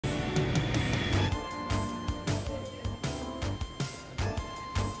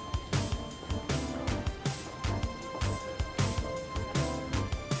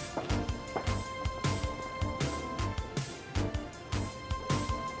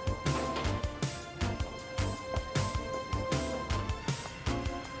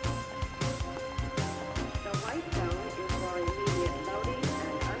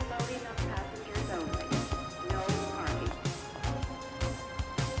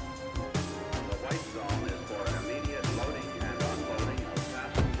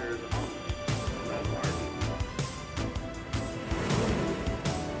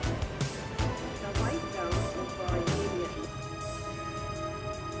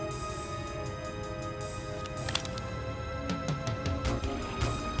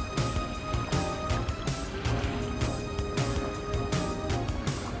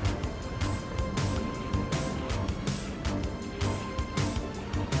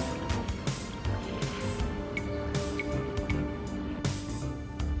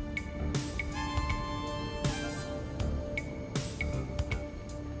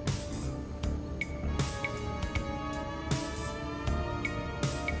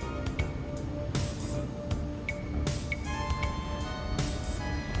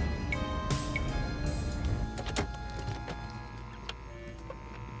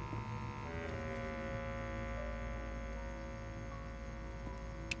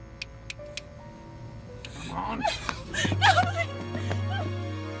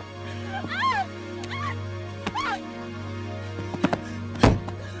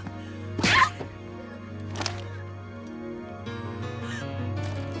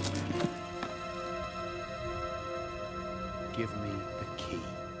give me the key.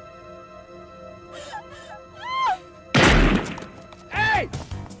 Hey!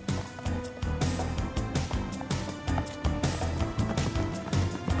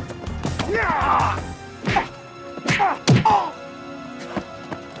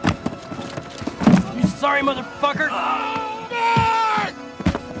 You sorry, motherfucker?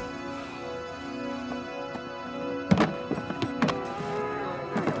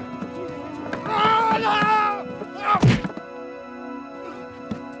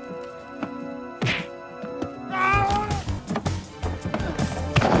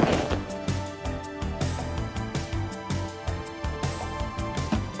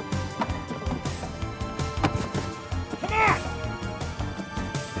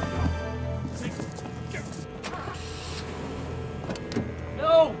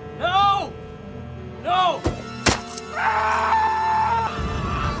 No! No! No!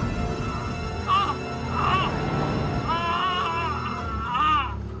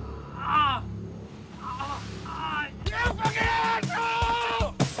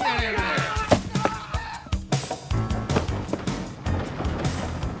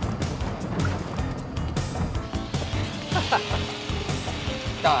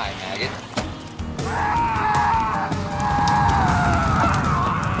 Die, maggot.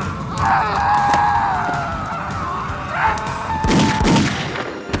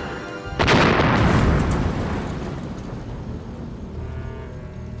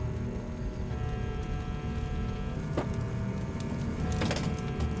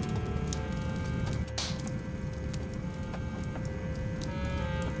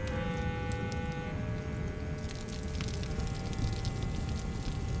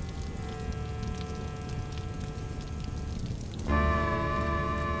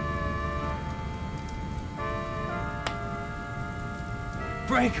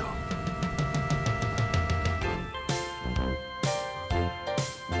 Franco!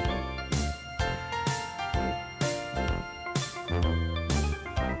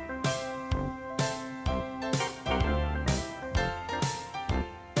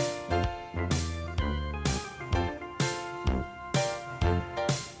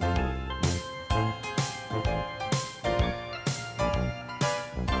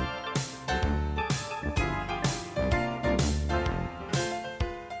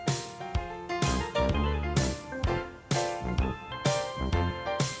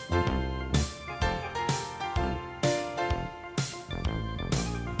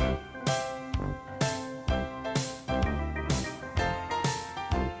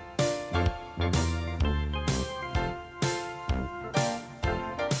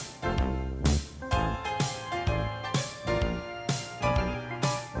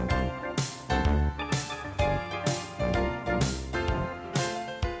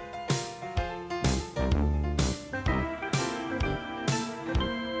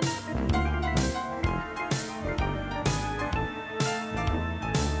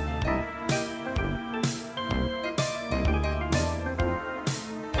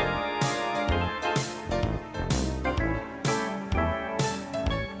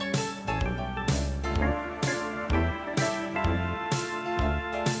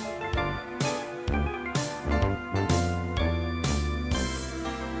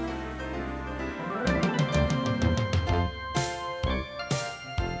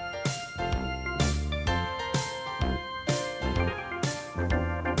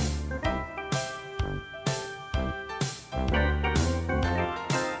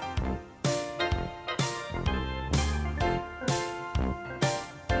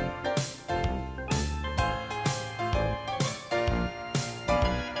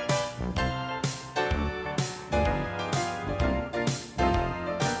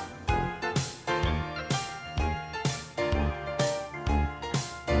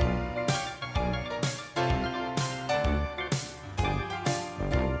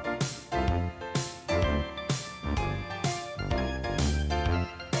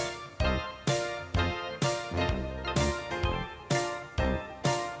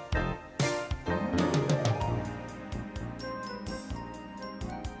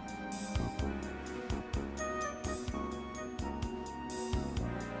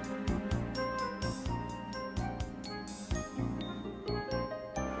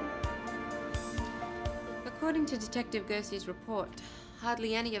 According to Detective Gersey's report,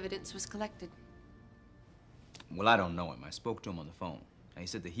 hardly any evidence was collected. Well, I don't know him. I spoke to him on the phone. And he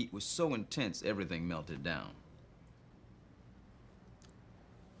said the heat was so intense, everything melted down.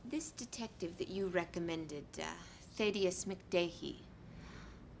 This detective that you recommended, Thaddeus McDahey,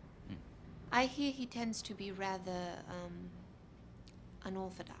 I hear he tends to be rather,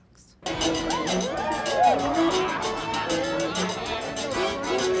 unorthodox.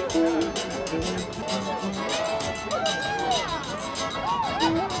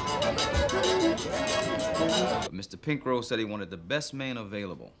 Mr. Pinkrose said he wanted the best man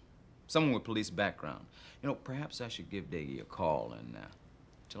available. Someone with police background. You know, perhaps I should give Daggy a call and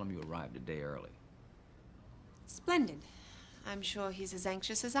tell him you arrived a day early. Splendid. I'm sure he's as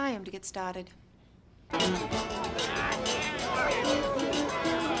anxious as I am to get started.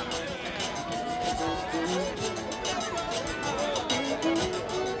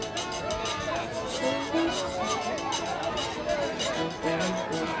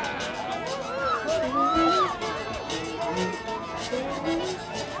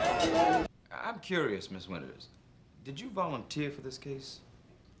 I'm curious, Miss Winters. Did you volunteer for this case?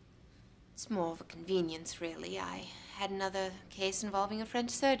 It's more of a convenience, really. I had another case involving a French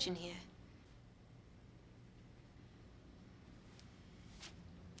surgeon here.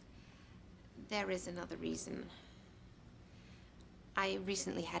 There is another reason. I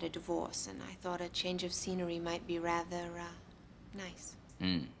recently had a divorce, and I thought a change of scenery might be rather, nice.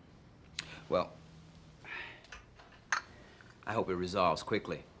 Well, I hope it resolves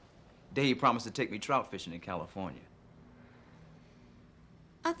quickly. Daggy promised to take me trout fishing in California.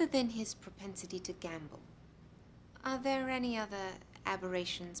 Other than his propensity to gamble, are there any other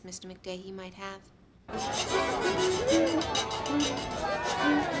aberrations Mr. McDahey might have?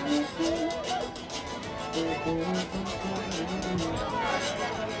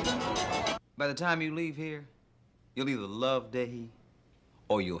 By the time you leave here, you'll either love Daggy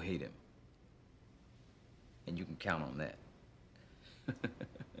or you'll hate him. And you can count on that.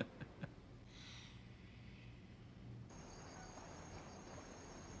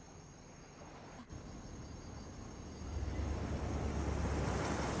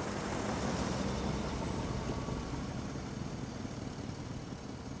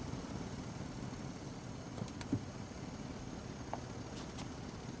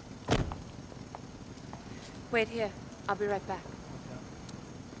 Wait here. I'll be right back.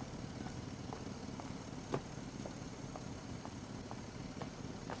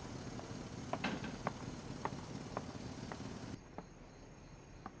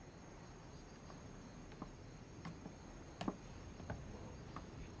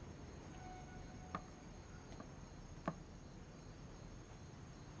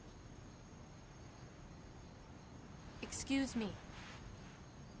 Excuse me.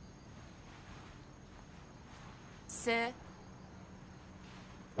 Sir,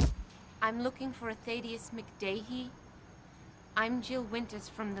 I'm looking for a Thaddeus McDahey. I'm Jill Winters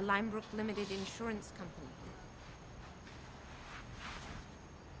from the Limebrook Limited Insurance Company.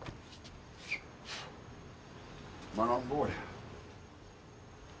 Come on board.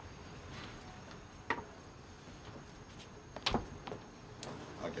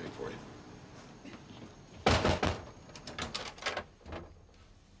 I'll get it for you.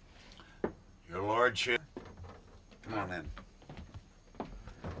 Your lordship. Come on in.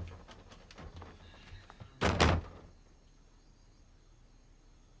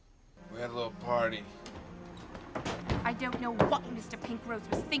 We had a little party. I don't know what Mr. Pinkrose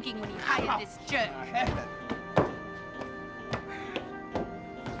was thinking when he hired this jerk.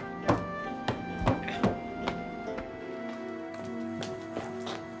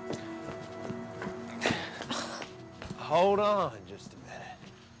 Hold on just a minute.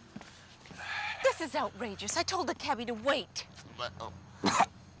 This is outrageous. I told the cabbie to wait.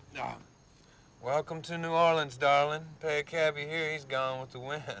 Welcome to New Orleans, darling. Pay a cabbie here, he's gone with the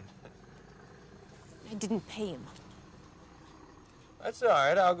wind. I didn't pay him. That's all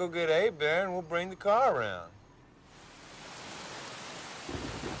right. I'll go get Abe there and we'll bring the car around.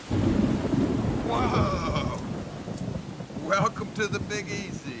 Whoa! Welcome to the Big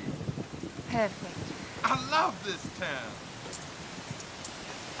Easy. Perfect. I love this town.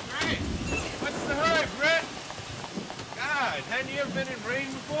 Great. What's the hurry, Brett? Guys, hadn't you ever been in rain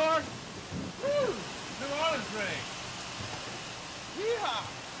before? Woo! New Orleans rain. Yeehaw!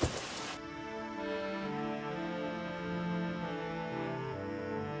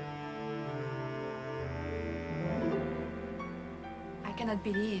 I cannot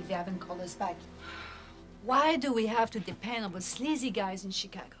believe they haven't called us back. Why do we have to depend on those sleazy guys in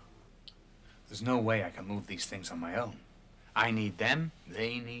Chicago? There's no way I can move these things on my own. I need them,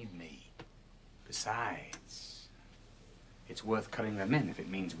 they need me. Besides, it's worth cutting them in if it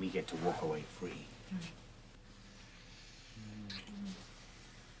means we get to walk away free.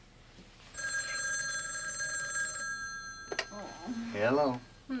 Oh. Hello.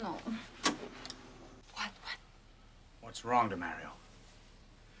 No. What's wrong, DeMario?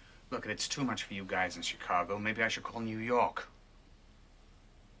 Look, it's too much for you guys in Chicago. Maybe I should call New York.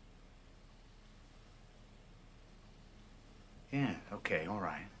 Okay, all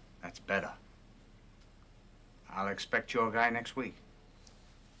right. That's better. I'll expect your guy next week.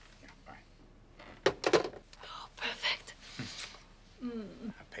 Yeah, bye. Oh, perfect.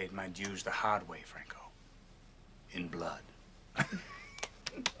 I paid my dues the hard way, Franco. In blood.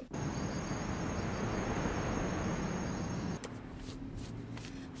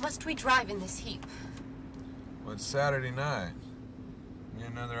 Must we drive in this heap? Well, it's Saturday night. We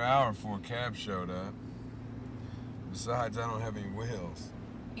had another hour before a cab showed up. Besides, I don't have any wheels.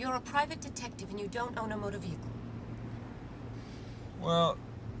 You're a private detective and you don't own a motor vehicle. Well,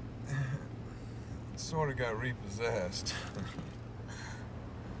 it sort of got repossessed.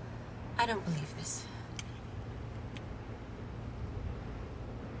 I don't believe this.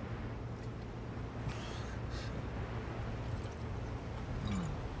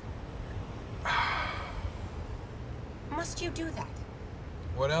 Must you do that?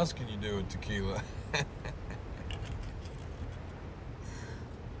 What else can you do with tequila?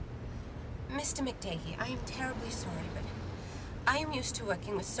 Mr. McDahey, I am terribly sorry, but I am used to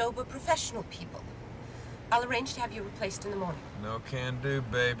working with sober, professional people. I'll arrange to have you replaced in the morning. No can do,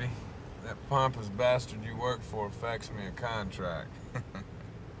 baby. That pompous bastard you work for faxed me a contract.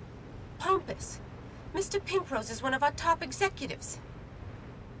 Pompous? Mr. Pinkrose is one of our top executives.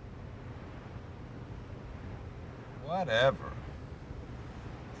 Whatever.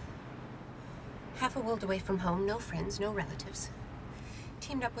 Half a world away from home, no friends, no relatives.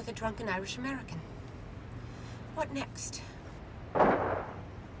 Teamed up with a drunken Irish American. What next?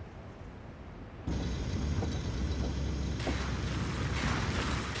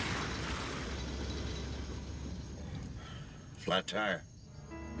 Flat tire.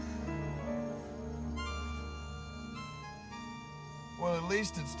 Well, at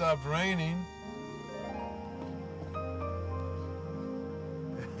least it stopped raining.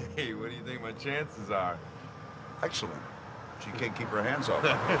 Hey, what do you think my chances are? Excellent. She can't keep her hands off.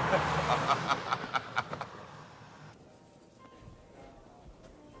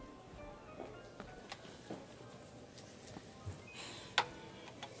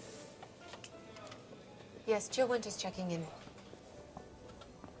 Yes, Jill Winters checking in.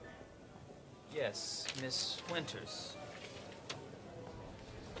 Yes, Miss Winters.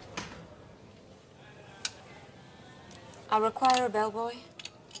 I'll require a bellboy.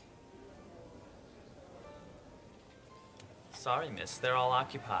 Sorry, miss, they're all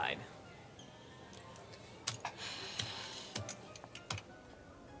occupied.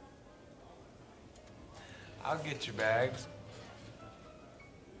 I'll get your bags.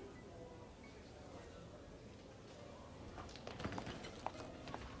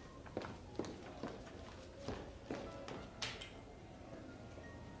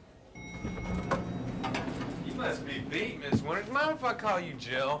 You must be beat, Miss Winters. Mind if I call you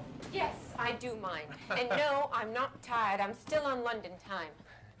Jill? Yes, I do mind. And no, I'm not tired. I'm still on London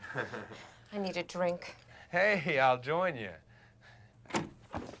time. I need a drink. Hey, I'll join you.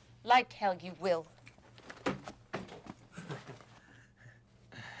 Like hell you will.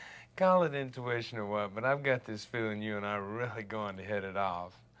 Call it intuition or what, but I've got this feeling you and I are really going to hit it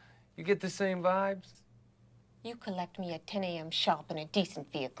off. You get the same vibes? You collect me at 10 a.m. sharp in a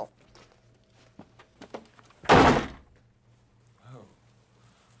decent vehicle.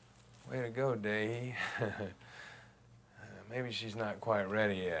 Way to go, Dahy. Maybe she's not quite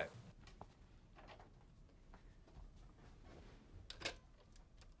ready yet.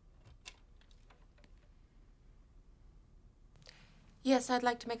 Yes, I'd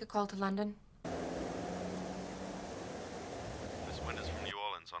like to make a call to London. Miss Winters from New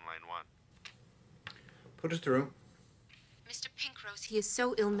Orleans on line 1. Put us through. Mr. Pinkrose, he is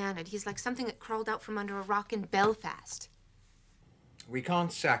so ill-mannered. He's like something that crawled out from under a rock in Belfast. We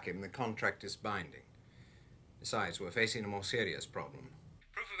can't sack him. The contract is binding. Besides, we're facing a more serious problem.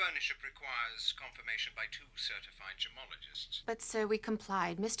 Proof of ownership requires confirmation by 2 certified gemologists. But, sir, we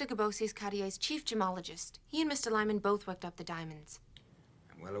complied. Mr. Gabosi is Cartier's chief gemologist. He and Mr. Lyman both worked up the diamonds.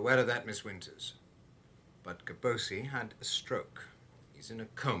 I'm well aware of that, Miss Winters. But Gabosi had a stroke. He's in a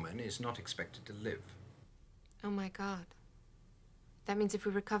coma and is not expected to live. Oh, my God. That means if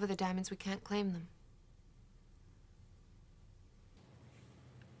we recover the diamonds, we can't claim them.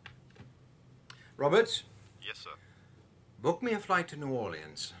 Roberts? Yes, sir. Book me a flight to New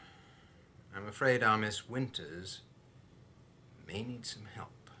Orleans. I'm afraid our Miss Winters may need some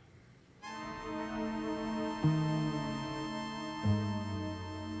help.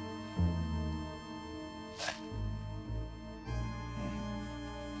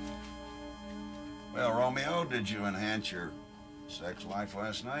 Well, Romeo, did you enhance your sex life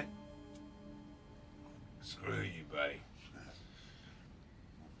last night? Screw you, buddy.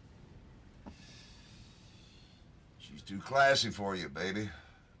 She's too classy for you, baby.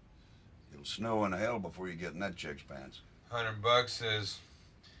 It'll snow in hell before you get in that chick's pants. $100 says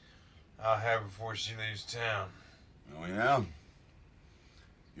I'll have her before she leaves town. Oh, yeah?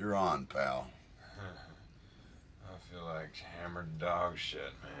 You're on, pal. I feel like hammered dog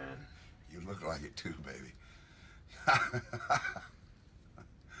shit, man. You look like it too, baby.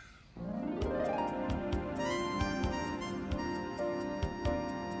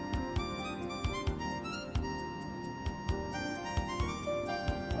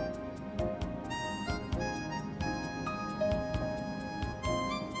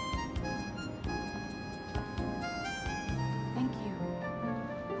 Thank you.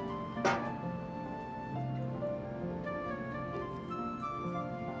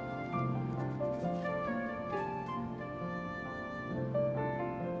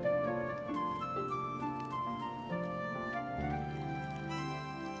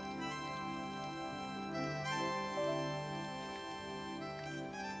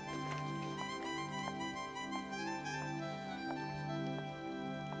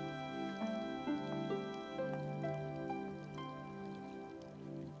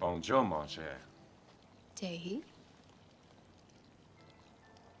 Bonjour, mon cher. Dehi?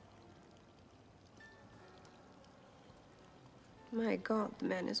 My God, the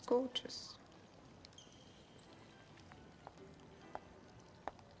man is gorgeous.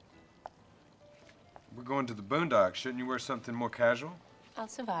 We're going to the boondocks. Shouldn't you wear something more casual? I'll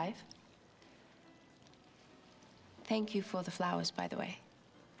survive. Thank you for the flowers, by the way.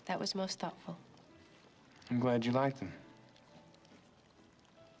 That was most thoughtful. I'm glad you liked them.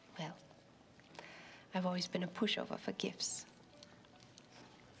 Well, I've always been a pushover for gifts.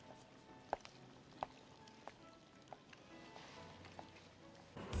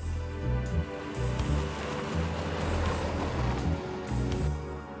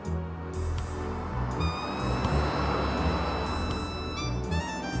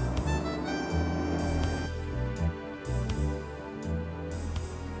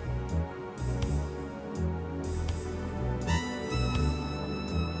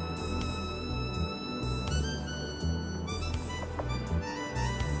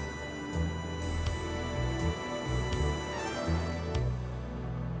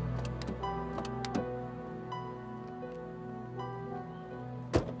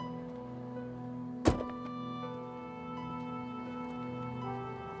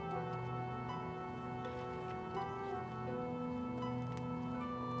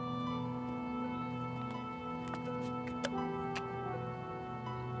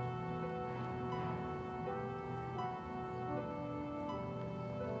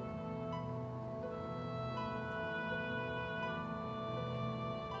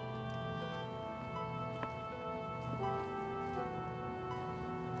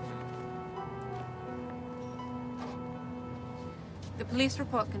 The police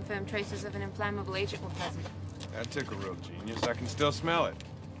report confirmed traces of an inflammable agent were present. That took a real genius. I can still smell it.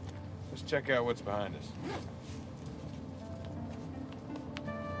 Let's check out what's behind us.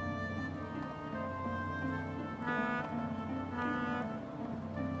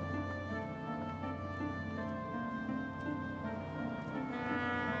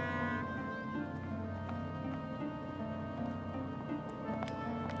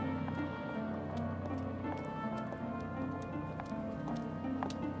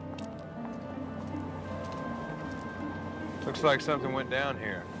 Looks like something went down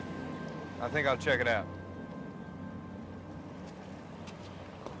here. I think I'll check it out.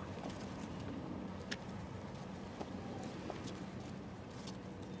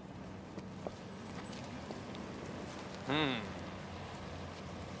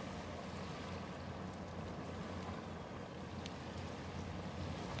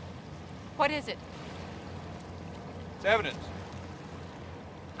 What is it? It's evidence.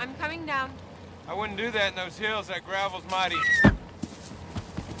 I'm coming down. I wouldn't do that in those hills. That gravel's mighty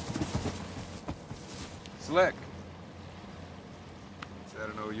slick. Is that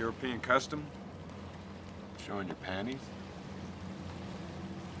an old European custom? Showing your panties?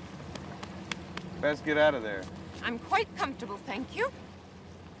 Best get out of there. I'm quite comfortable, thank you.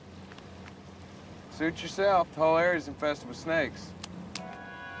 Suit yourself. The whole area's infested with snakes.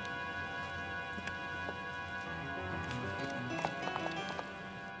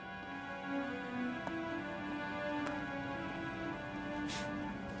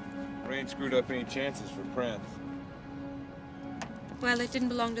 Rain screwed up any chances for Prince. Well, it didn't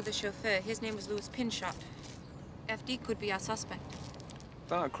belong to the chauffeur. His name was Louis Pinshot. FD could be our suspect.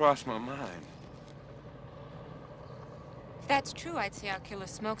 Thought crossed my mind. If that's true, I'd say our killer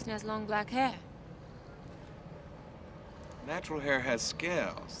smokes and has long black hair. Natural hair has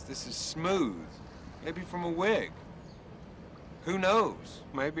scales. This is smooth. Maybe from a wig. Who knows?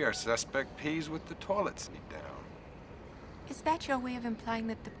 Maybe our suspect pees with the toilet seat down. Is that your way of implying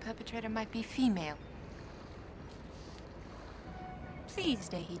that the perpetrator might be female? Please,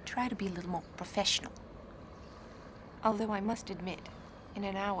 Dehi, try to be a little more professional. Although I must admit, in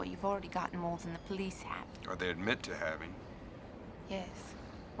an hour you've already gotten more than the police have. Or they admit to having. Yes.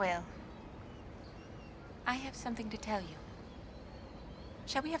 Well, I have something to tell you.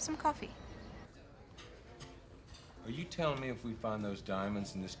 Shall we have some coffee? Are you telling me if we find those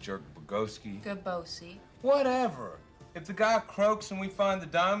diamonds in this jerk Bogoski? Gabosi. Whatever. If the guy croaks and we find the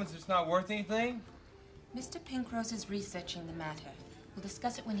diamonds, it's not worth anything? Mr. Pinkrose is researching the matter. We'll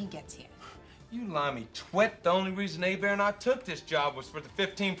discuss it when he gets here. You limey twit. The only reason Abear and I took this job was for the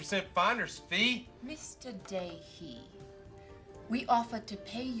 15% finder's fee. Mr. Dehi, we offered to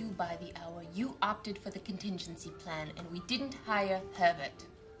pay you by the hour. You opted for the contingency plan, and we didn't hire Herbert.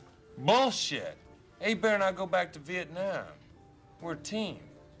 Bullshit. Abear and I go back to Vietnam. We're a team.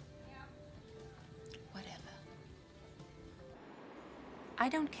 Whatever. I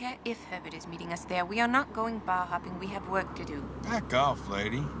don't care if Herbert is meeting us there. We are not going bar hopping. We have work to do. Back off,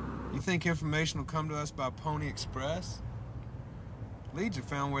 lady. You think information will come to us by Pony Express? Leads are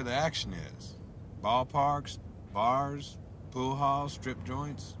found where the action is. Ballparks, bars, pool halls, strip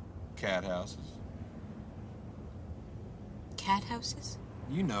joints, cat houses. Cat houses?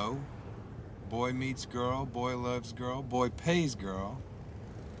 You know. Boy meets girl, boy loves girl, boy pays girl,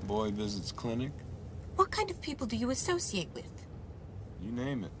 boy visits clinic. What kind of people do you associate with? You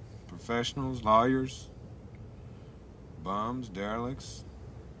name it. Professionals, lawyers, bums, derelicts,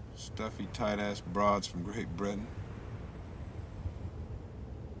 stuffy, tight-ass broads from Great Britain.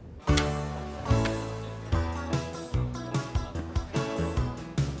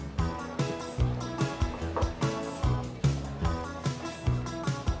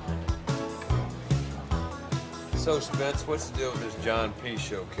 So, Spence, what's the deal with this John P.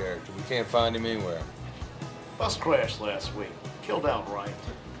 Show character? We can't find him anywhere. Bus crash last week. Killed outright.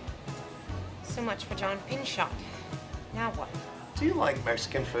 So much for John Pinshot. Now what? Do you like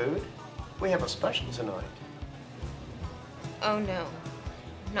Mexican food? We have a special tonight. Oh, no.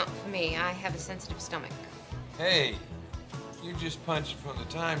 Not for me. I have a sensitive stomach. Hey, you just punched from the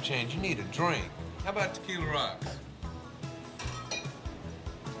time change. You need a drink. How about tequila rocks?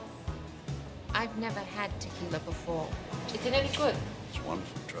 I've never had tequila before. Is it any good? It's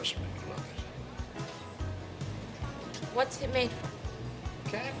wonderful, trust me, you love it. What's it made from?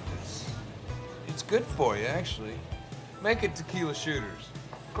 Cactus. It's good for you, actually. Make it tequila shooters.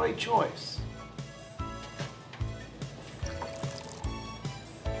 Great choice.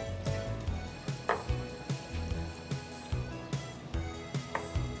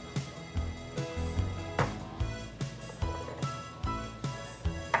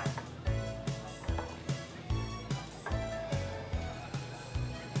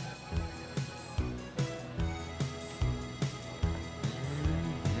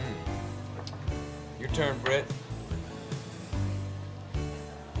 Your turn, Britt.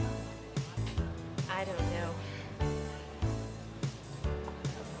 I don't know.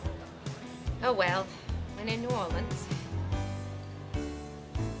 Oh, well. When in New Orleans.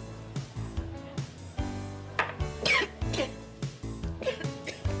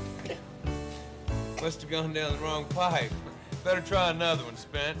 Must have gone down the wrong pipe. Better try another one,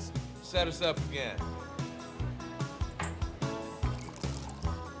 Spence. Set us up again.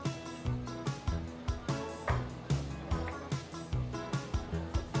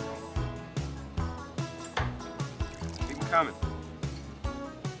 Keep them coming.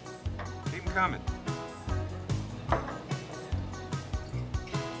 Keep them coming.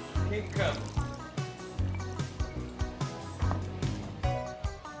 Keep them coming.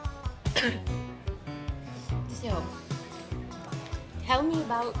 So, tell me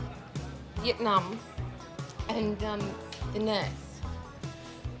about Vietnam and, the nurse.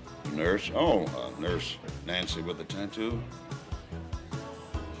 Nurse? Oh, Nurse Nancy with the tattoo.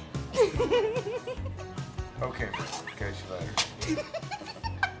 Okay, Britt. Catch you later.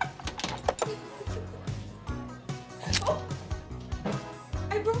 Oh,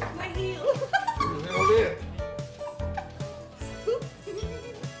 I broke my heel. Hell did.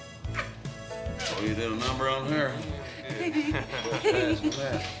 Oh, you did a number on her. I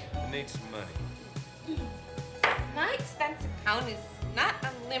need some money. My expense account is not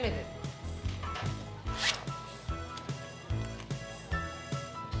unlimited.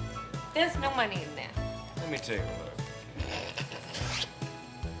 There's no money in there. Let me take a look. See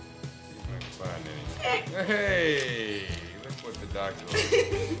if I can find anything. Hey, look what the doctor ordered.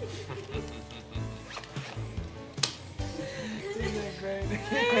 Isn't that great?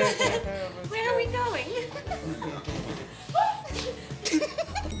 Where are we going?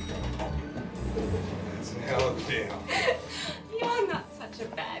 jail. You're not such a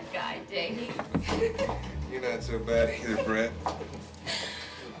bad guy, Davy. You're not so bad either, Brett.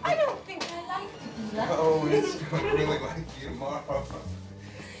 I don't think I like you. Oh, it's gonna really like you tomorrow.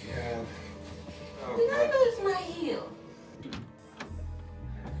 Yeah. Oh, Did Brett. I lose my heel?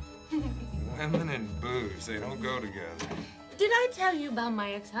 Women and booze, they don't go together. Did I tell you about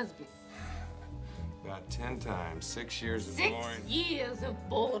my ex-husband? About 10 times, 6 years of 6 boring. years of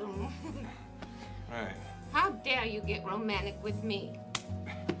boredom. Right. How dare you get romantic with me?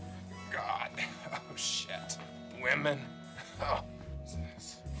 God. Oh, shit. Women. Oh.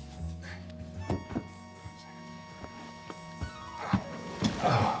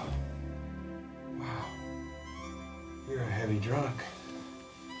 Oh. Wow. You're a heavy drunk.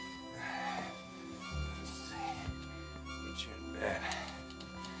 Let's see. Get you in bed.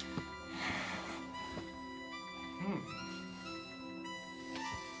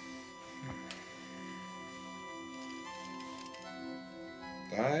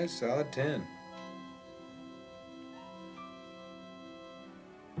 Thighs, solid 10.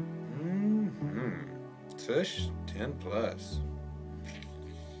 Tush, 10 plus.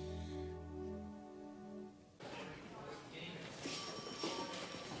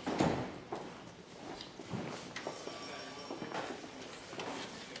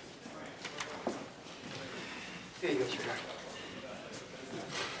 Here you go, sweetheart.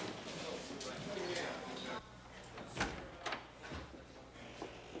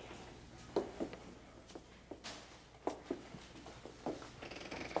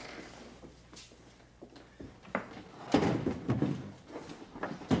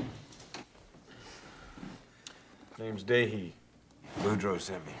 Name's Dehi. Boudreaux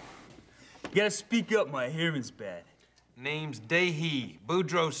sent me. You gotta speak up, my hearing's bad. Name's Dehi.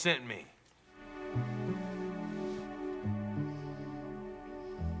 Boudreaux sent me.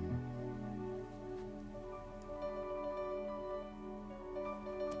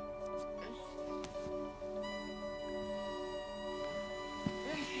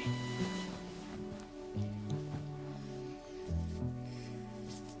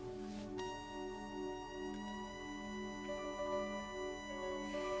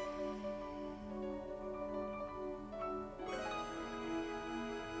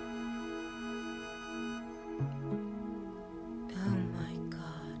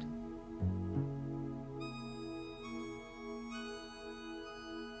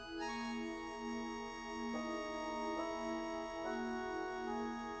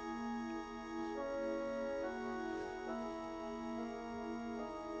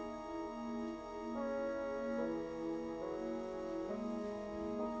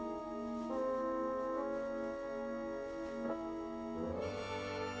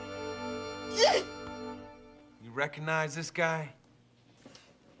 You recognize this guy?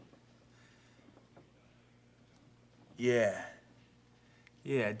 Yeah.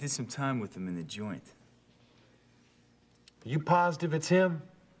 Yeah, I did some time with him in the joint. You positive it's him?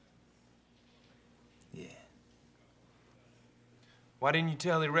 Yeah. Why didn't you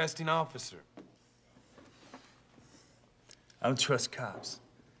tell the arresting officer? I don't trust cops.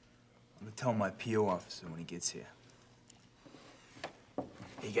 I'm gonna tell my PO officer when he gets here.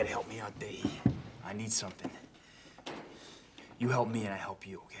 Hey, you gotta help me out, Dave. I need something. You help me and I help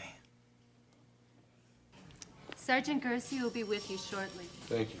you, okay? Sergeant Gersey will be with you shortly.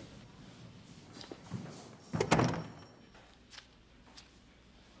 Thank you.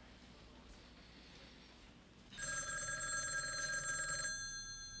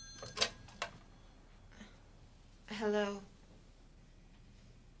 Hello?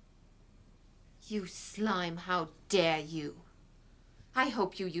 You slime, how dare you? I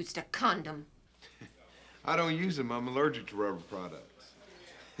hope you used a condom. I don't use them. I'm allergic to rubber products.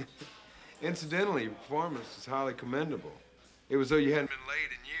 Incidentally, your performance is highly commendable. It was though you hadn't been laid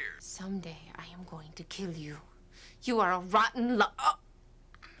in years. Someday I am going to kill you. You are a rotten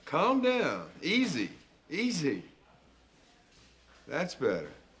Calm down. Easy. Easy. That's better.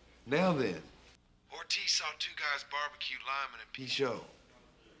 Now then. Ortiz saw two guys barbecue Lyman and Pichot.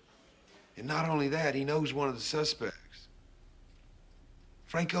 And not only that, he knows one of the suspects.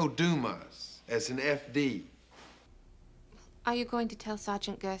 Franco Dumas, as an FD. Are you going to tell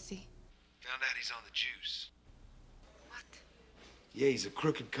Sergeant Gersey? Found out he's on the juice. What? Yeah, he's a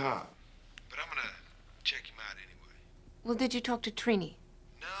crooked cop. But I'm gonna check him out anyway. Well, did you talk to Trini?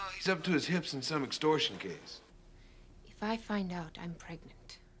 No, he's up to his hips in some extortion case. If I find out I'm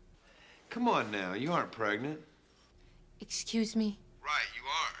pregnant. Come on now, you aren't pregnant. Excuse me? Right, you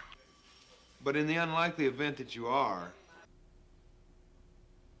aren't. But in the unlikely event that you are...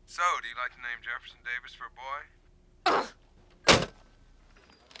 So, do you like to name Jefferson Davis for a boy?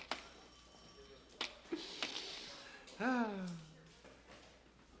 What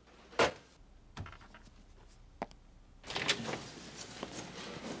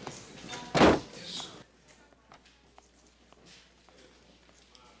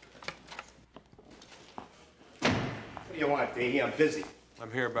do you want, Davey? I'm busy.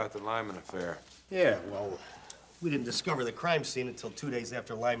 I'm here about the Lyman affair. Yeah, well, we didn't discover the crime scene until 2 days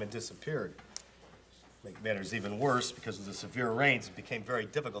after Lyman disappeared. Make matters even worse, because of the severe rains, it became very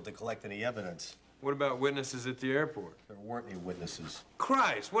difficult to collect any evidence. What about witnesses at the airport? There weren't any witnesses.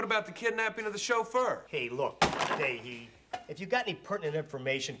 Christ, what about the kidnapping of the chauffeur? Hey, look, Davey, if you got any pertinent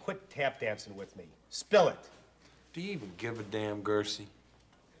information, quit tap dancing with me. Spill it. Do you even give a damn, Gersey?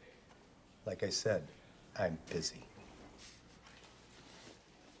 Like I said, I'm busy.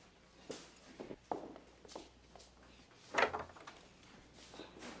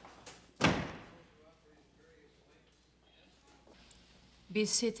 Be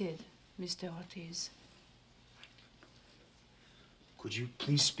seated, Mr. Ortiz. Could you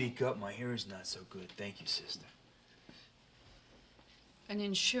please speak up? My hearing's not so good. Thank you, sister. An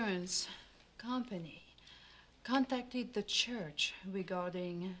insurance company contacted the church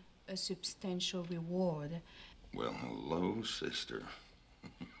regarding a substantial reward. Well, hello, sister.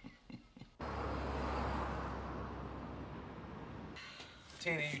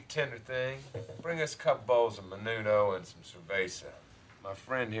 Tina, you tender thing. Bring us a couple bowls of menudo and some cerveza. My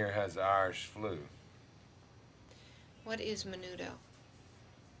friend here has the Irish flu. What is menudo?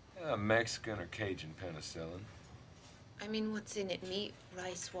 Mexican or Cajun penicillin. I mean, what's in it? Meat,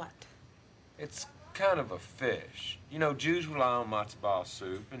 rice, what? It's kind of a fish. You know, Jews rely on matzo ball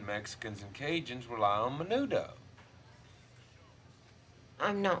soup, and Mexicans and Cajuns rely on menudo.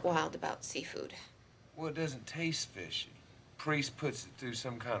 I'm not wild about seafood. Well, it doesn't taste fishy. Priest puts it through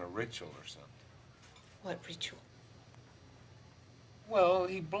some kind of ritual or something. What ritual? Well,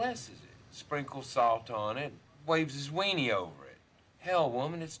 he blesses it, sprinkles salt on it, waves his weenie over it. Hell,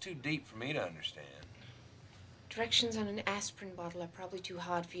 woman, it's too deep for me to understand. Directions on an aspirin bottle are probably too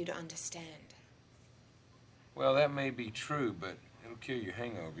hard for you to understand. Well, that may be true, but it'll cure your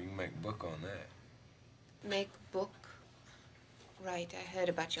hangover. You can make a book on that. Make book? Right, I heard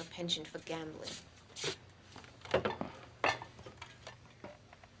about your penchant for gambling.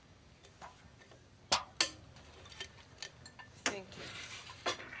 Thank you.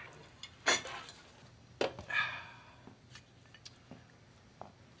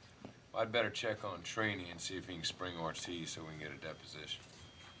 Well, I'd better check on Trini and see if he can spring Ortiz so we can get a deposition.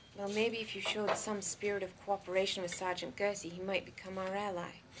 Well, maybe if you showed some spirit of cooperation with Sergeant Gersey, he might become our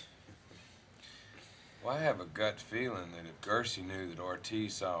ally. Well, I have a gut feeling that if Gersey knew that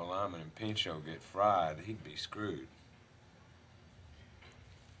Ortiz saw Lyman and Pinchot get fried, he'd be screwed.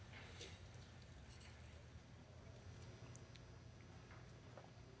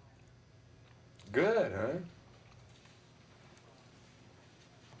 Good, huh?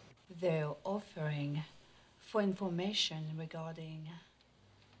 They're offering for information regarding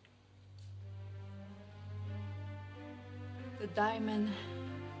the diamond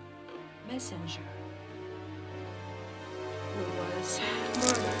messenger who was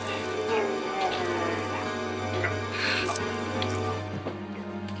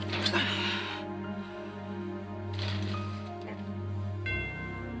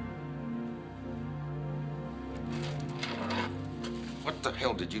What the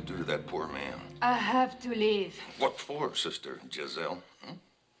hell did you do to that poor man? I have to leave. What for, Sister Giselle?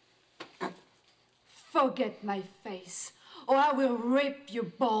 Forget my face, or I will rip your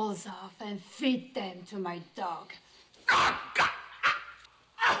balls off and feed them to my dog.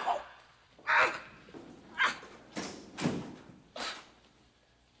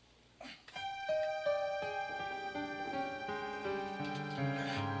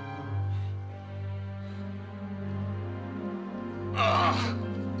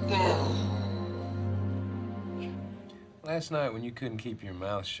 Last night, when you couldn't keep your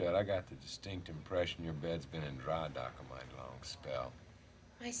mouth shut, I got the distinct impression your bed's been in dry dock a mighty long spell.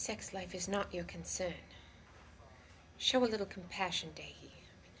 My sex life is not your concern. Show a little compassion, Dehi.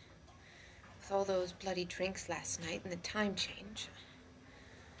 With all those bloody drinks last night and the time change,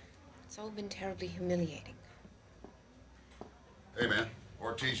 it's all been terribly humiliating. Hey, man,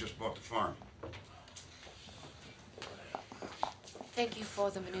 Ortiz just bought the farm. Thank you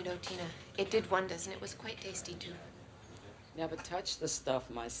for the menudo, Tina. It did wonders, and it was quite tasty, too. Never touched the stuff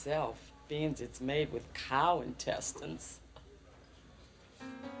myself, being it's made with cow intestines.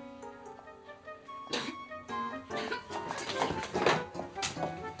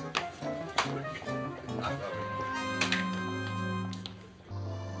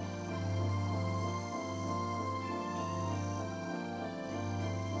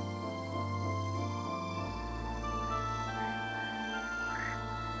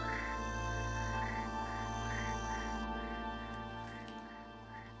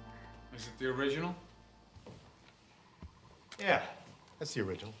 Is it the original? Yeah, that's the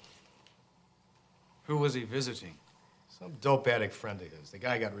original. Who was he visiting? Some dope addict friend of his. The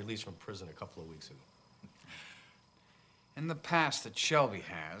guy got released from prison a couple of weeks ago. In the past that Shelby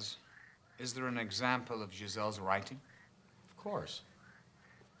has, is there an example of Giselle's writing? Of course.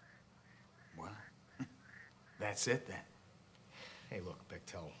 Well, that's it then. Hey, look,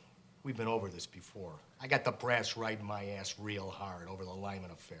 Bechtel, we've been over this before. I got the brass riding my ass real hard over the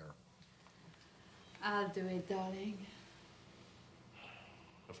Lyman affair. I'll do it, darling.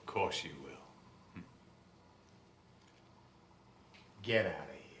 Of course you will. Get out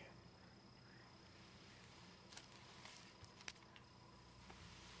of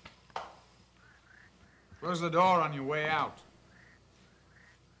here. Close the door on your way out.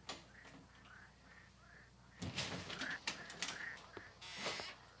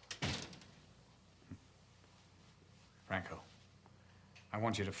 Franco, I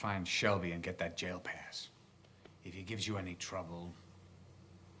want you to find Shelby and get that jail pass. If he gives you any trouble,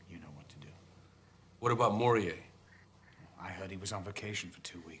 you know what to do. What about Morier? I heard he was on vacation for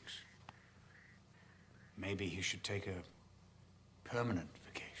 2 weeks. Maybe he should take a permanent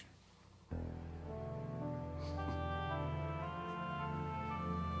vacation.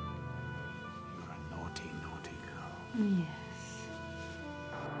 You're a naughty, naughty girl. Yes.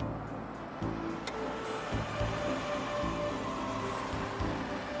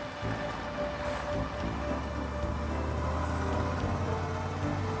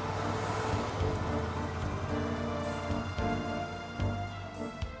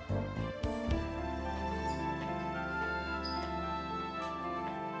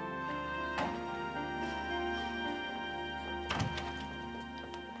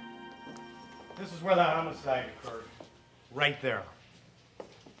 This is where the homicide occurred. Right there.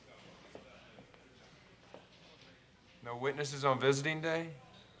 No witnesses on visiting day?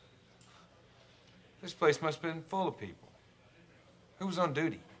 This place must have been full of people. Who was on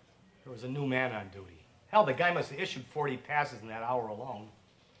duty? There was a new man on duty. Hell, the guy must have issued 40 passes in that hour alone.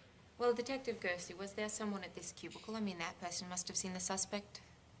 Well, Detective Gersey, was there someone at this cubicle? I mean, that person must have seen the suspect.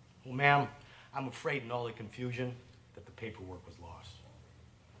 Well, ma'am, I'm afraid in all the confusion that the paperwork was lost.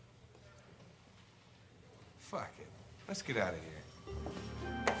 Fuck it. Let's get out of here.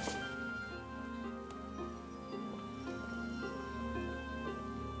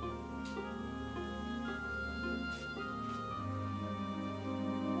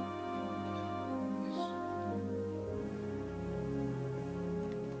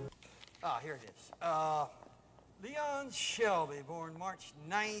 Ah, here it is. Leon Shelby, born March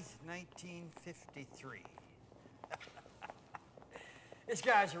 9th, 1953. This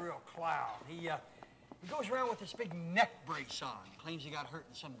guy's a real clown. He goes around with this big neck brace on. Claims he got hurt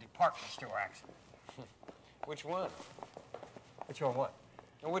in some department store accident. Which one? Which one what?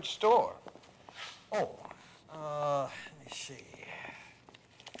 And which store? Oh, let me see.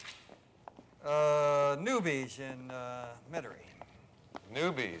 Newbies in Metairie.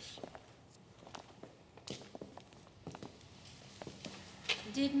 Newbies.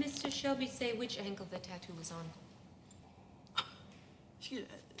 Did Mr. Shelby say which ankle the tattoo was on? Excuse,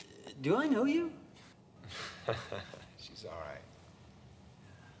 do I know you? She's all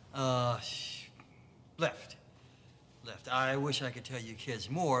right. Left. I wish I could tell you kids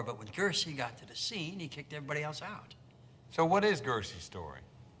more, but when Gersey got to the scene, he kicked everybody else out. So what is Gersey's story?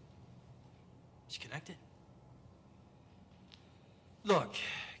 It's connected. Look,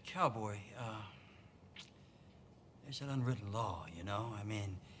 cowboy, there's that unwritten law, you know? I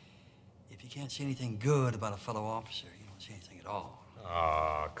mean, if you can't see anything good about a fellow officer, you don't see anything at all.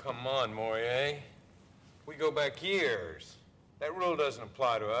 Aw, come on, Morier. We go back years. That rule doesn't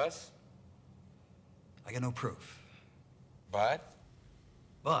apply to us. I got no proof. But?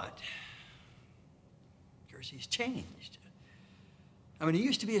 Gersey's changed. I mean, he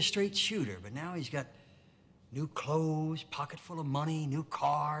used to be a straight shooter, but now he's got new clothes, pocket full of money, new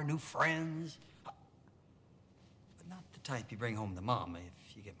car, new friends. But not the type you bring home to Mama,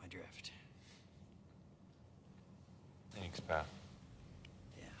 if you get my drift. Thanks, pal.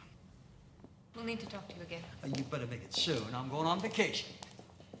 Yeah. We'll need to talk to you again. You better make it soon. I'm going on vacation.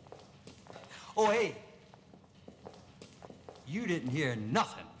 Oh, hey. You didn't hear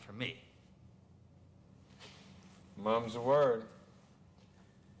nothing from me. Mum's a word.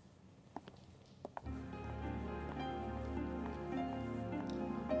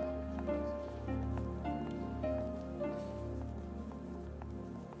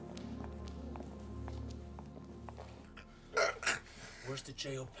 Where's the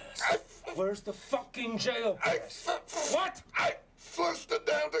jail pass? Where's the fucking jail pass? What? I flushed it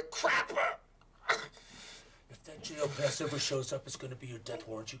down the crapper. If that jail pass ever shows up, it's gonna be your death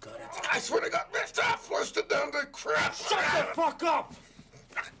warrant. You got it. I swear to God, mister, I flushed it down the crap. Shut the fuck up!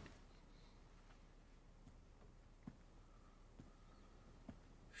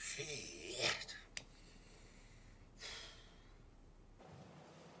 Shit.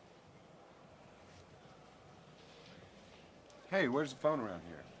 Hey, where's the phone around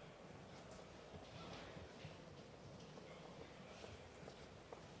here?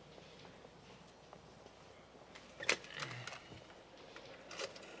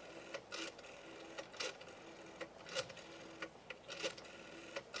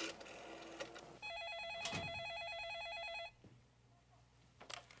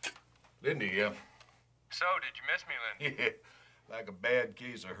 Lindy, yeah. So, did you miss me, Lindy? Yeah, like a bad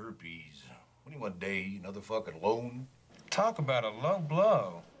case of herpes. What do you want, Day? Another fucking loan? Talk about a low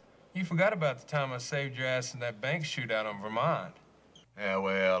blow. You forgot about the time I saved your ass in that bank shootout on Vermont. Yeah,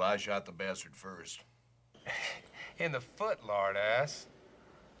 well, I shot the bastard first. In the foot, lard ass.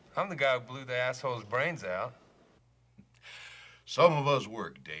 I'm the guy who blew the asshole's brains out. Some of us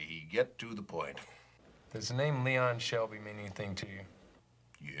work, Day. Get to the point. Does the name Leon Shelby mean anything to you?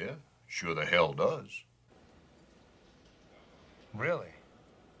 Yeah, sure the hell does. Really?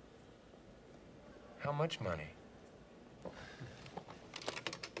 How much money?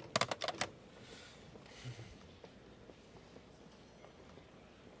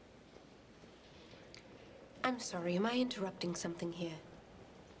 I'm sorry, am I interrupting something here?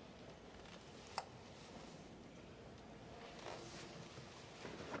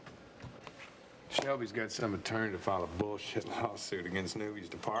 Shelby's got some attorney to file a bullshit lawsuit against Newby's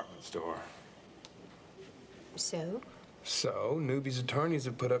department store. So? So, Newby's attorneys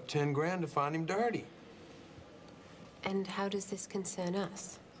have put up 10 grand to find him dirty. And how does this concern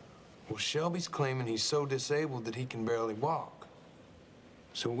us? Well, Shelby's claiming he's so disabled that he can barely walk.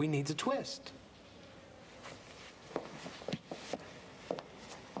 So we need a twist.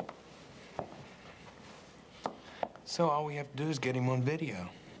 So all we have to do is get him on video.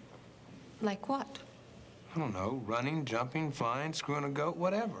 Like what? I don't know, running, jumping, flying, screwing a goat,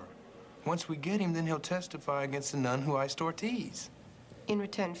 whatever. Once we get him, then he'll testify against the nun who iced Ortiz. In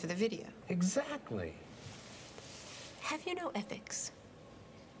return for the video? Exactly. Have you no ethics?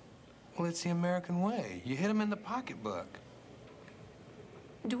 Well, it's the American way. You hit him in the pocketbook.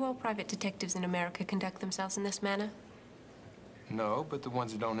 Do all private detectives in America conduct themselves in this manner? No, but the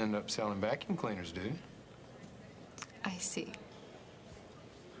ones that don't end up selling vacuum cleaners do. I see.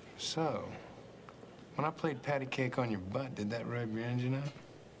 So, when I played patty cake on your butt, did that rub your engine up?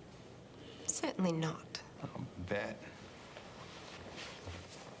 Certainly not. I'll bet.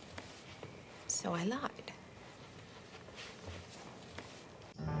 So I lied.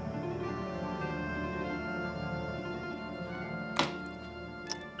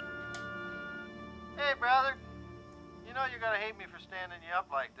 Hey, brother. You know you're gonna hate me for standing you up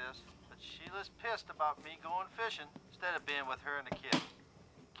like this, but Sheila's pissed about me going fishing instead of being with her and the kid.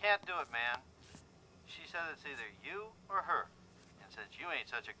 Can't do it, man. She said it's either you or her. And since you ain't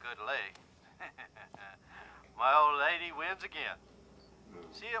such a good lay, my old lady wins again.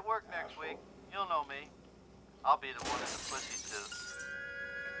 See you at work next week. You'll know me. I'll be the one in the pussy suit.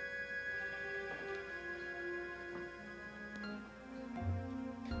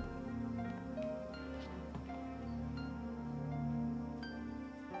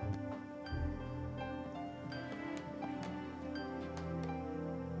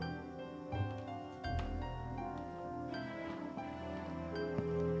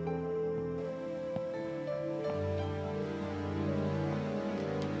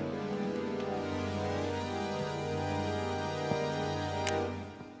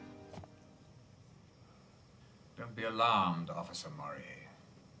 Don't be alarmed, Officer Murray.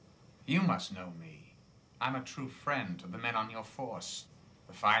 You must know me. I'm a true friend to the men on your force,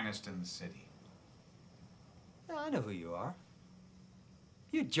 the finest in the city. Yeah, I know who you are.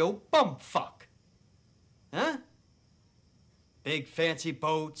 You're Joe Bumfuck. Huh? Big fancy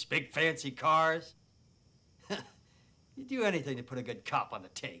boats, big fancy cars. You do anything to put a good cop on the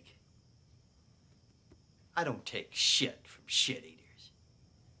take. I don't take shit from shit eaters.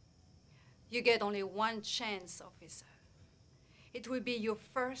 You get only one chance, officer. It will be your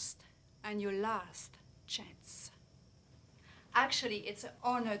first and your last chance. Actually, it's an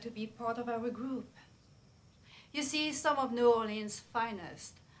honor to be part of our group. You see, some of New Orleans'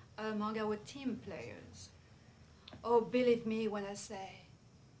 finest are among our team players. Oh, believe me when I say,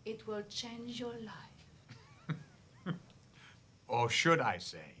 it will change your life. Or should I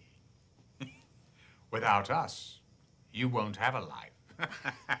say, without us, you won't have a life.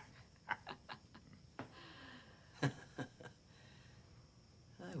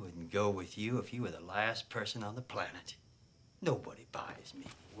 I wouldn't go with you if you were the last person on the planet. Nobody buys me.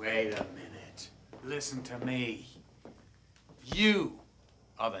 Wait a minute. Listen to me. You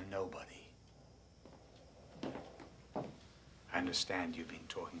are the nobody. I understand you've been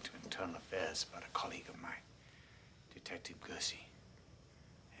talking to Internal Affairs about a colleague of mine, Detective Gussie.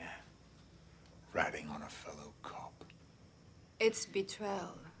 Yeah. Ratting on a fellow cop. It's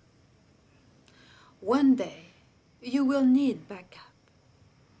betrayal. One day, you will need backup.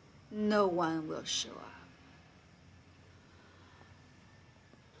 No one will show up.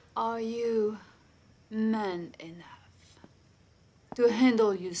 Are you man enough to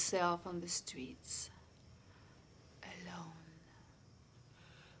handle yourself on the streets alone?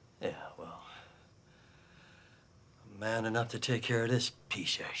 Yeah, well, I'm man enough to take care of this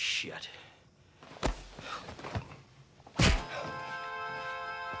piece of shit.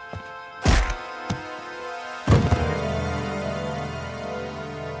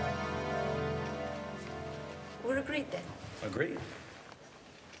 We're agreed then. Agreed.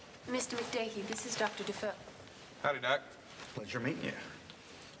 Mr. McDahey, this is Dr. Defoe. Howdy, Doc. Pleasure meeting you.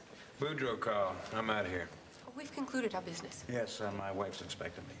 Boudreaux call. I'm out of here. We've concluded our business. Yes, my wife's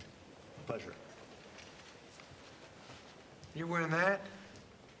expecting me. Pleasure. You wearing that?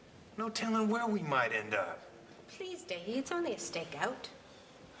 No telling where we might end up. Please, Dahey, it's only a stakeout.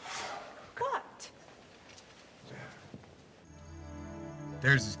 What?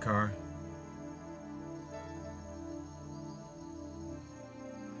 There's his car.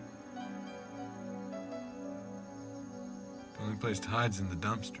 The only place to hide's in the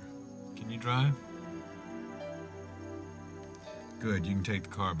dumpster. Can you drive? Good, you can take the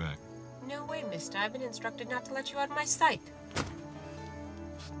car back. No way, mister. I've been instructed not to let you out of my sight.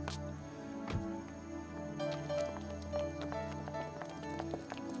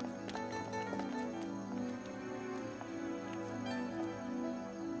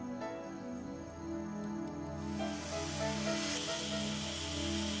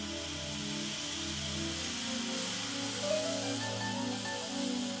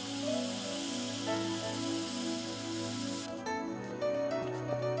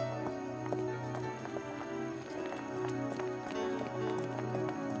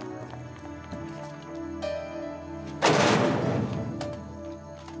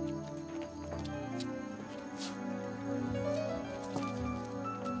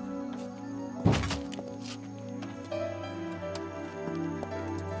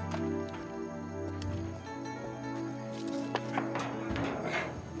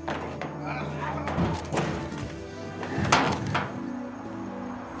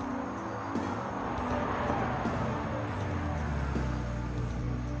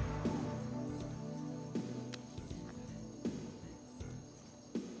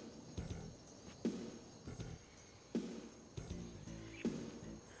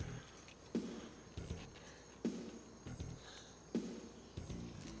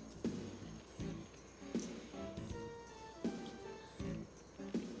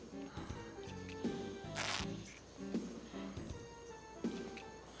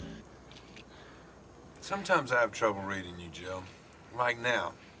 Sometimes I have trouble reading you, Jill. Like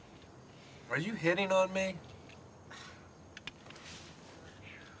now. Are you hitting on me?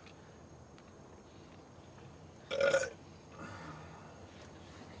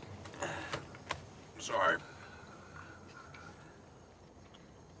 Sorry.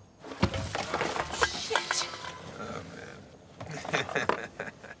 Shit! Oh, man.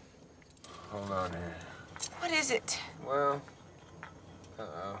 Hold on here. What is it? Well,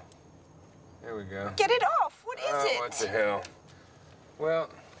 uh-oh. Here we go. Get it off! What is it? What the hell? Well,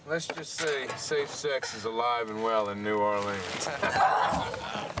 let's just say safe sex is alive and well in New Orleans.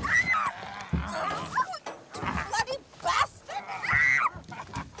 Bloody bastard!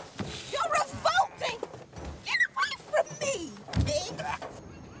 You're revolting! Get away from me, pig!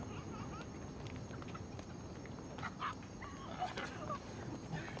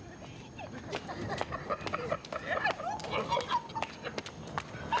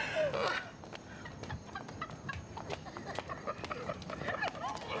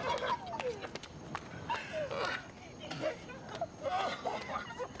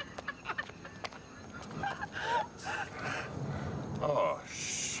 Oh,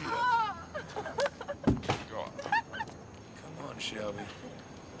 shit. Come on, Shelby.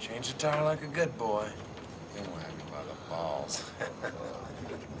 Change the tire like a good boy. You won't have me by the balls.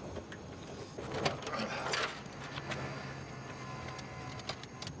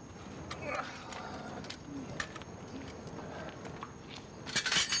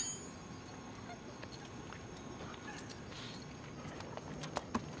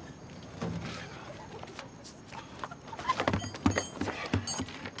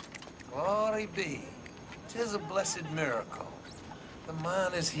 may be, 'tis a blessed miracle. The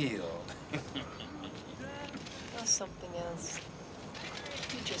mind is healed. Or something else.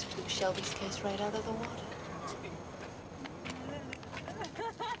 You just blew Shelby's case right out of the water.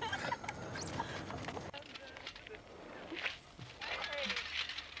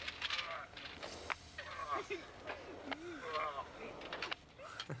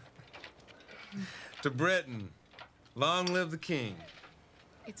 To Britain, long live the king.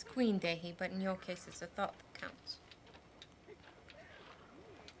 It's Queen Day, but in your case, it's a thought that counts.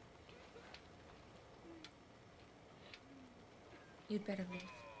 You'd better leave.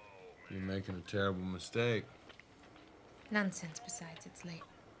 You're making a terrible mistake. Nonsense, besides, it's late.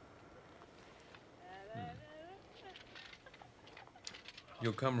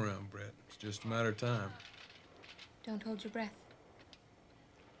 You'll come around, Brett. It's just a matter of time. Don't hold your breath.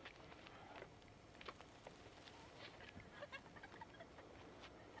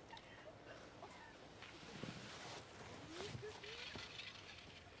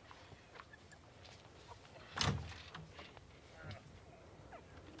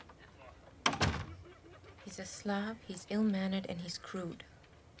 He's a Slav, he's ill-mannered, and he's crude.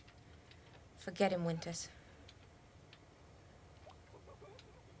 Forget him, Winters.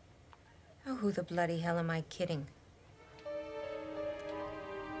 Oh, who the bloody hell am I kidding?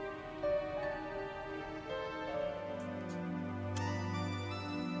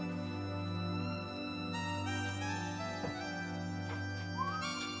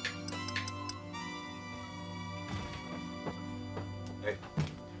 Hey,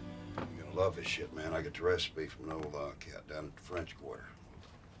 you're gonna love this shit, man. I get the recipe from an old cat down at the French Quarter.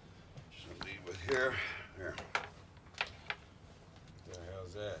 Something to eat with here. Here. What the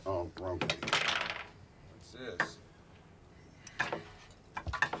hell's that? Oh, wrong thing. What's this?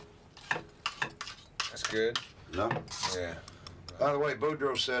 That's good. No? Yeah. By the way,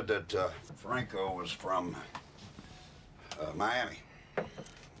 Boudreaux said that Franco was from Miami.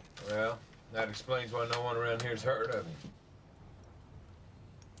 Well, that explains why no one around here's heard of him.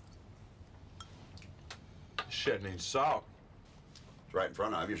 This shit needs salt. It's right in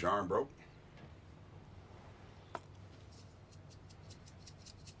front of you. Is your arm broke?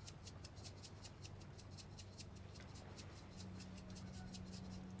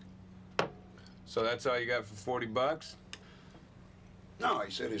 So that's all you got for 40 bucks? No, he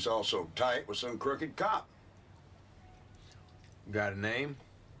said he's also tight with some crooked cop. Got a name?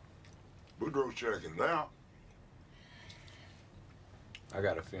 Boudreaux's checking it out. I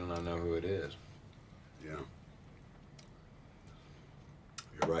got a feeling I know who it is. Yeah.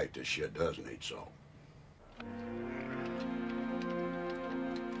 You're right, this shit does need salt.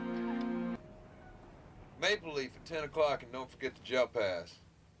 Maple Leaf at 10 o'clock, and don't forget the jail pass.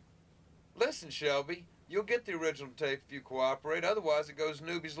 Listen, Shelby, you'll get the original tape if you cooperate. Otherwise, it goes to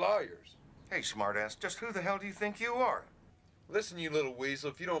Newbie's lawyers. Hey, smartass, just who the hell do you think you are? Listen, you little weasel,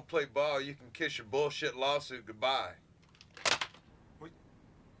 if you don't play ball, you can kiss your bullshit lawsuit goodbye.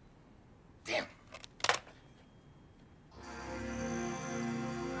 Damn.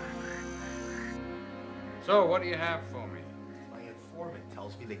 So, what do you have for me? My informant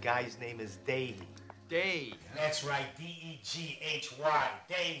tells me the guy's name is Dehy. Dehy. That's right, D-E-G-H-Y,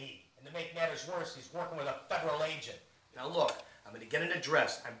 Dehy. And to make matters worse, he's working with a federal agent. Now look, I'm gonna get an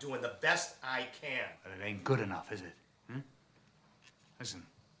address. I'm doing the best I can. But it ain't good enough, is it? Listen,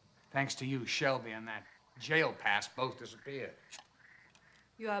 thanks to you, Shelby and that jail pass both disappeared.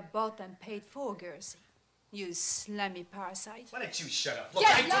 You are bought and paid for, Gersey. You slammy parasite. Why don't you shut up? Look,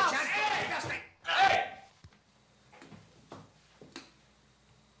 Get I lost! Hey!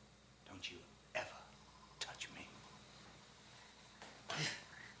 Don't you ever touch me.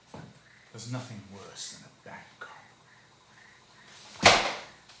 There's nothing worse than a bad cop.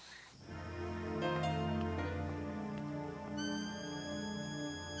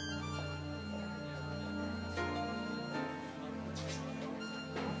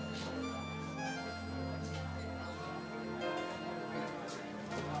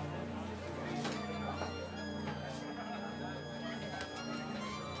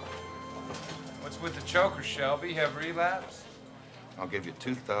 What's with the choker, Shelby? Have relapse? I'll give you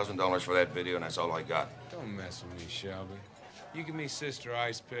 $2,000 for that video, and that's all I got. Don't mess with me, Shelby. You give me Sister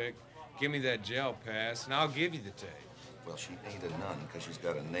Ice Pick, give me that jail pass, and I'll give you the tape. Well, she ain't a nun because she's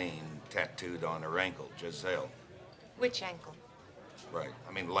got a name tattooed on her ankle, Giselle. Which ankle? Right,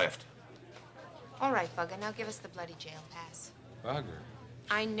 I mean left. All right, Bugger, now give us the bloody jail pass. Bugger?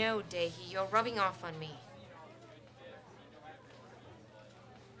 I know, Dehy, you're rubbing off on me.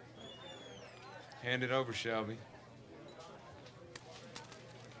 Hand it over, Shelby.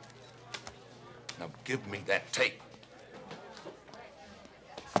 Now give me that tape.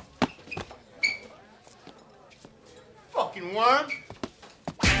 fucking worm.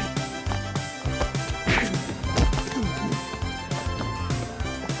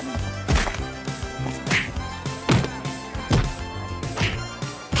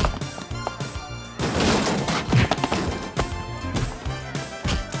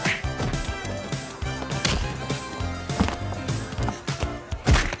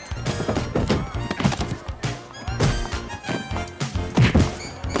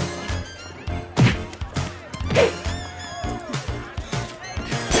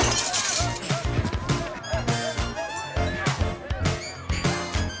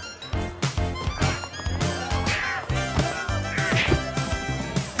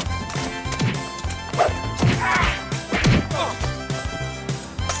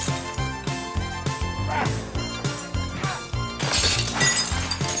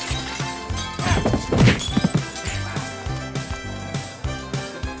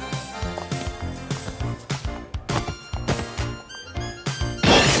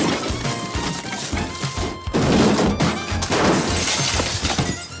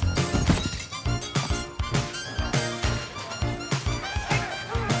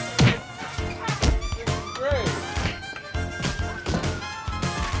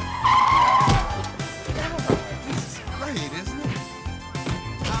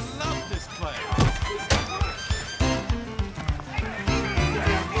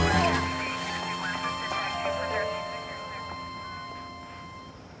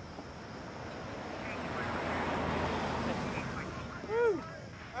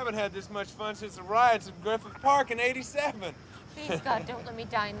 I haven't had this much fun since the riots at Griffith Park in '87. Please, God, don't let me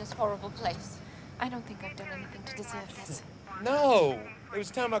die in this horrible place. I don't think I've done anything to deserve this. No! It was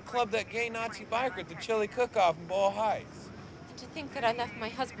time I clubbed that gay Nazi biker at the chili cook-off in Boyle Heights. And to think that I left my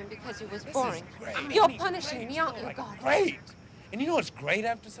husband because he was This boring. is great. You're punishing me, aren't you, God? Great! And you know what's great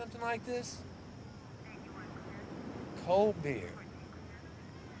after something like this? Cold beer.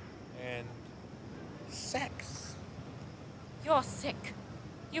 And sex. You're sick.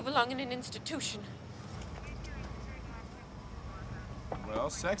 You belong in an institution. Well,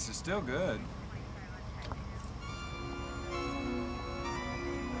 sex is still good.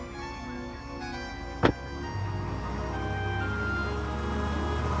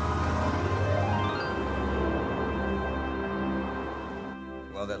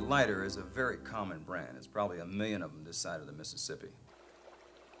 Well, that lighter is a very common brand. There's probably 1 million of them this side of the Mississippi.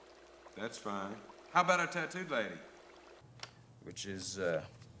 That's fine. How about our tattooed lady? Which is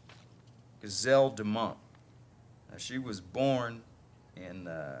Gazelle Dumont. Now, she was born in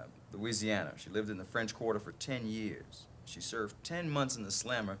Louisiana. She lived in the French Quarter for 10 years. She served 10 months in the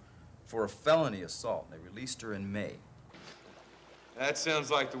slammer for a felony assault. They released her in May. That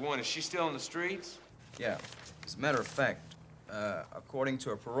sounds like the one. Is she still in the streets? Yeah. As a matter of fact, according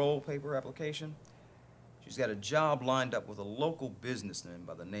to a parole paper application, she's got a job lined up with a local businessman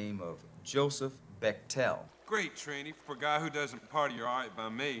by the name of Joseph Bechtel. Great, Trini. For a guy who doesn't party, you're all right by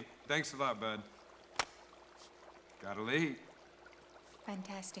me. Thanks a lot, bud. Gotta leave.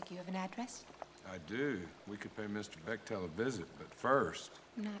 Fantastic. You have an address? I do. We could pay Mr. Bechtel a visit, but first...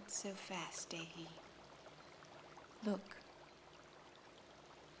 Not so fast, Dehi. Look.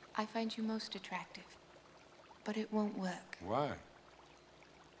 I find you most attractive, but it won't work. Why?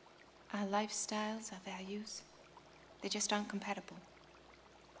 Our lifestyles, our values, they just aren't compatible.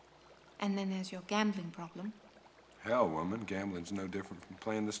 And then there's your gambling problem. Hell, woman, gambling's no different from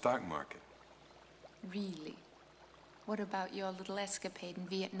playing the stock market. Really? What about your little escapade in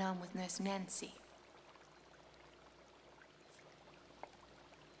Vietnam with Nurse Nancy?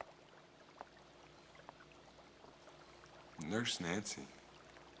 Nurse Nancy?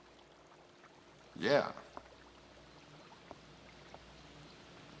 Yeah.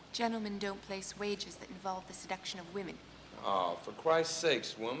 Gentlemen don't place wagers that involve the seduction of women. Oh, for Christ's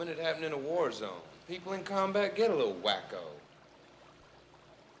sakes, woman, it happened in a war zone. People in combat get a little wacko.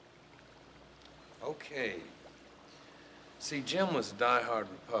 Okay. See, Jim was a diehard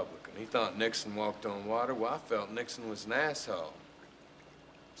Republican. He thought Nixon walked on water. Well, I felt Nixon was an asshole.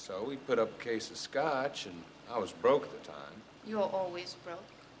 So we put up a case of scotch, and I was broke at the time. You're always broke.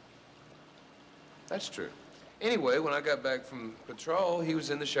 That's true. Anyway, when I got back from patrol, he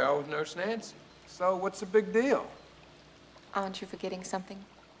was in the shower with Nurse Nancy. So what's the big deal? Aren't you forgetting something?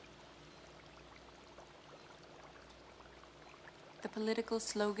 The political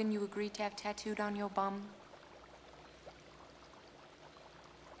slogan you agreed to have tattooed on your bum?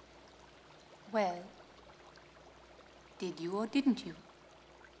 Well, did you or didn't you?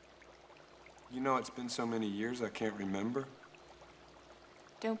 You know, it's been so many years I can't remember.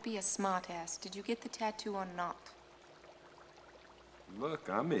 Don't be a smartass. Did you get the tattoo or not? Look,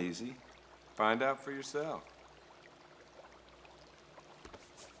 I'm easy. Find out for yourself.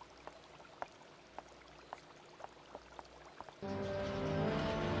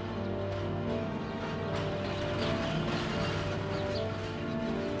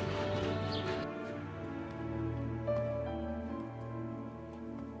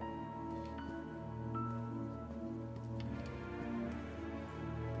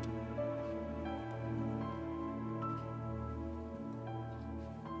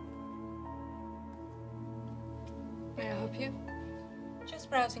 help you? Just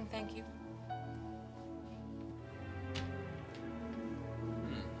browsing, thank you.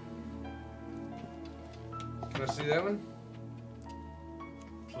 Can I see that one?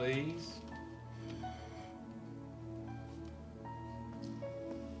 Please?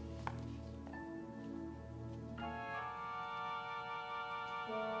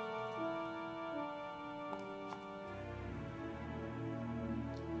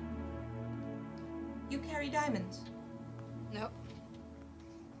 You carry diamonds? No.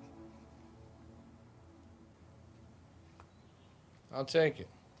 I'll take it.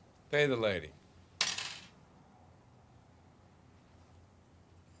 Pay the lady.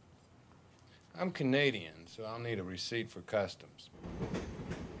 I'm Canadian, so I'll need a receipt for customs.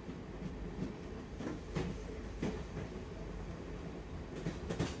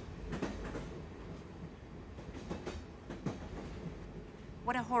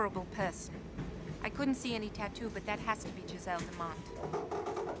 What a horrible person. I couldn't see any tattoo, but that has to be Giselle DeMont.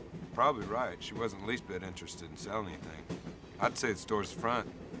 Probably right. She wasn't the least bit interested in selling anything. I'd say the store's front.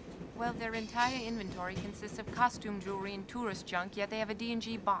 Well, their entire inventory consists of costume jewelry and tourist junk, yet they have a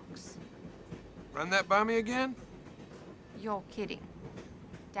D&G box. Run that by me again? You're kidding.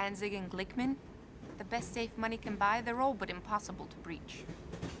 Danzig and Glickman? The best safe money can buy, they're all but impossible to breach.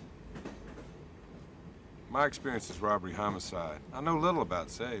 My experience is robbery homicide. I know little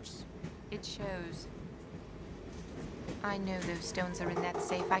about safes. It shows. I know those stones are in that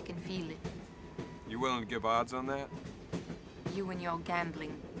safe. I can feel it. You willing to give odds on that? You and your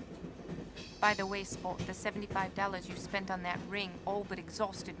gambling. By the way, Sport, the $75 you spent on that ring all but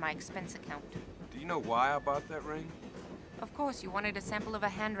exhausted my expense account. Do you know why I bought that ring? Of course, you wanted a sample of a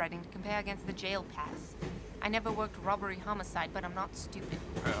handwriting to compare against the jail pass. I never worked robbery homicide, but I'm not stupid.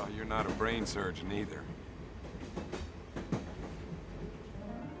 Well, you're not a brain surgeon either.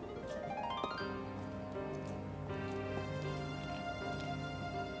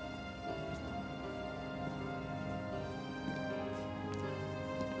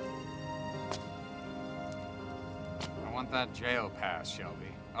 I want that jail pass, Shelby.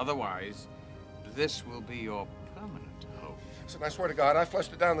 Otherwise, this will be your permanent home. Listen, I swear to God, I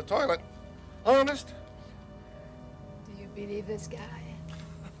flushed it down the toilet. Honest. Do you believe this guy?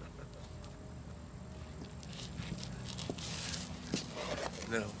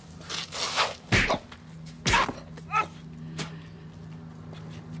 No.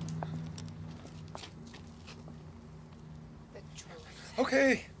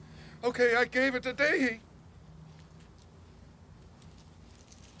 Okay. Okay, I gave it to Dahey.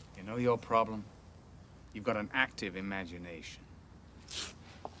 You know your problem? You've got an active imagination.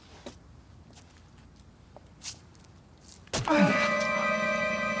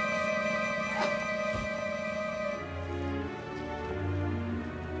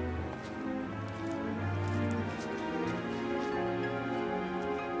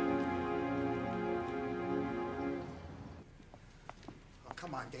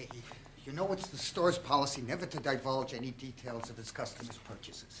 Come on, Dahey. You know it's the store's policy never to divulge any details of its customers'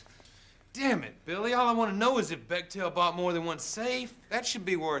 purchases. Damn it, Billy. All I want to know is if Bechtel bought more than one safe. That should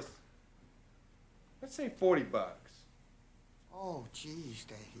be worth, let's say, $40. Oh, geez,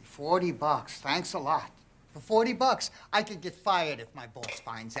 Dahey. $40. Thanks a lot. For $40, I could get fired if my boss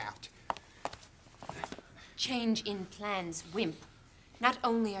finds out. Change in plans, wimp. Not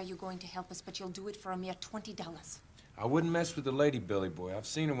only are you going to help us, but you'll do it for a mere $20. I wouldn't mess with the lady, Billy boy. I've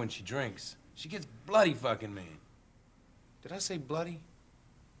seen her when she drinks. She gets bloody fucking mean. Did I say bloody?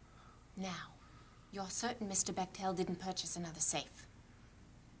 Now, you're certain Mr. Bechtel didn't purchase another safe?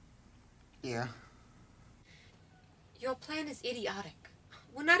 Yeah. Your plan is idiotic.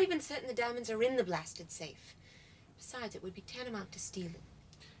 We're not even certain the diamonds are in the blasted safe. Besides, it would be tantamount to stealing.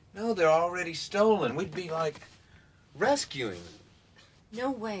 No, they're already stolen. We'd be like rescuing them.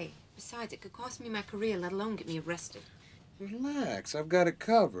 No way. Besides, it could cost me my career, let alone get me arrested. Relax, I've got it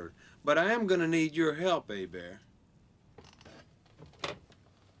covered. But I am gonna need your help, Bear.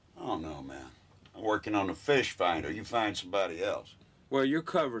 I don't know, man. I'm working on a fish finder. You find somebody else. Well, your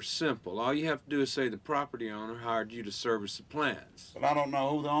cover's simple. All you have to do is say the property owner hired you to service the plans. But I don't know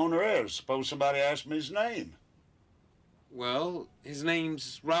who the owner is. Suppose somebody asked me his name. Well, his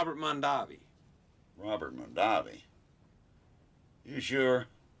name's Robert Mondavi. Robert Mondavi? You sure?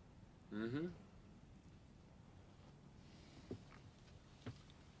 Mm-hmm.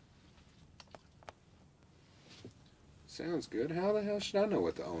 Sounds good. How the hell should I know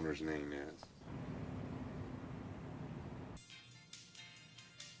what the owner's name is?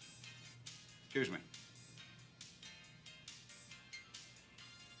 Excuse me.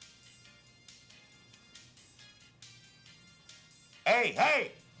 Hey,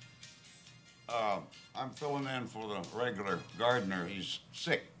 hey! I'm filling in for the regular gardener. He's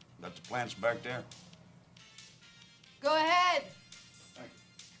sick. Got the plants back there? Go ahead.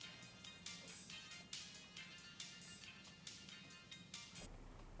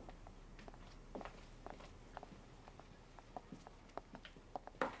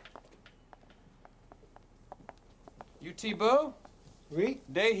 You Thibault? Oui?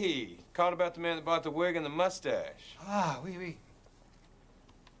 Dehi. Called about the man that bought the wig and the mustache. Ah, oui, oui.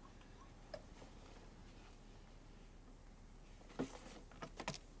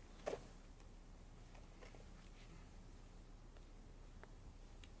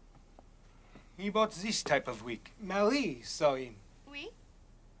 He bought this type of wig. Marie saw him. Oui?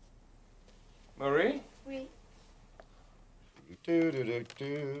 Marie? Oui. Do do do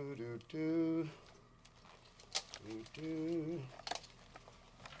do do do do.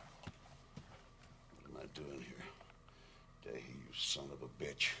 What am I doing here? Dehi, you son of a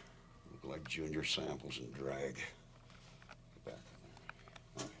bitch. Look like junior samples in drag. Get back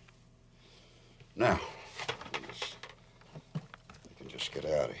on there. Okay. Now, I can just get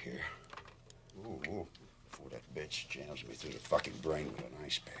out of here. Ooh, ooh, before that bitch jams me through the fucking brain with an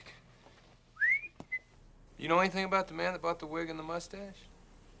ice pick. You know anything about the man that bought the wig and the mustache?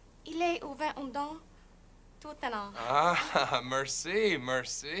 Il est au vin aux dents, tout un an. Ah, merci,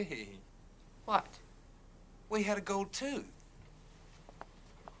 merci. What? Well, he had a gold tooth.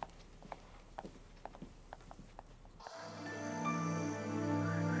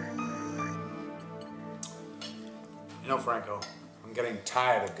 You know, Franco, I'm getting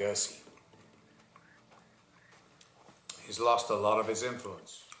tired of Gersey. He's lost a lot of his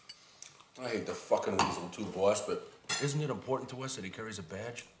influence. I hate the fucking weasel too, boss, but isn't it important to us that he carries a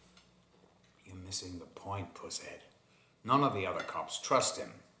badge? You're missing the point, pusshead. None of the other cops trust him.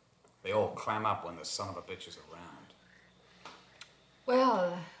 They all clam up when the son of a bitch is around.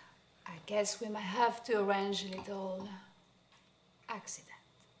 Well, I guess we might have to arrange a little accident.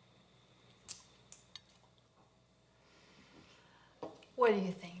 What do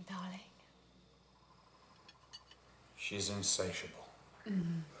you think, darling? She's insatiable. Hey,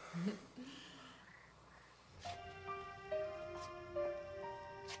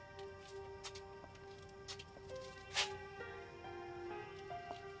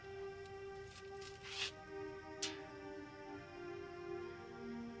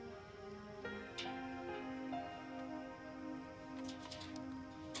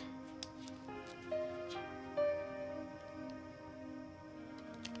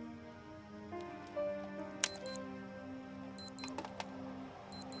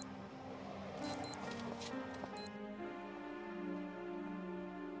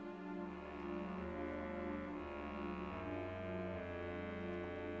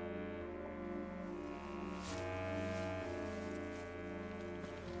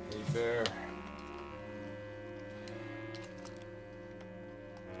 Bear.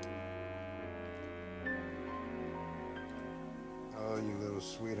 Oh, you little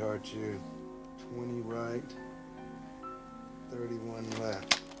sweetheart, you. 20 right, 31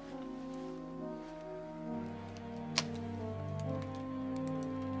 left.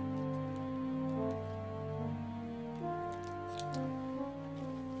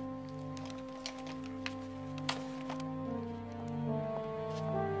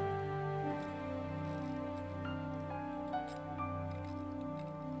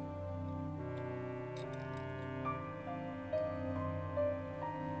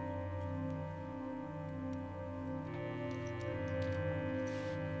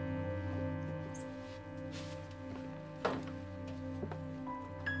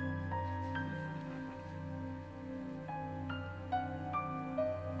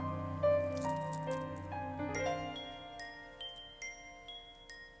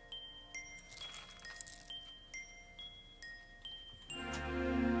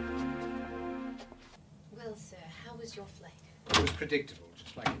 Well, sir, how was your flight? It was predictable,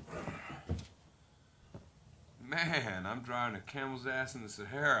 just like it. Man, I'm drying a camel's ass in the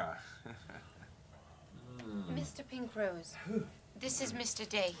Sahara. Mr. Pinkrose, this is Mr.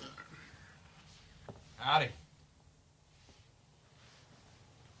 Dehi. Howdy.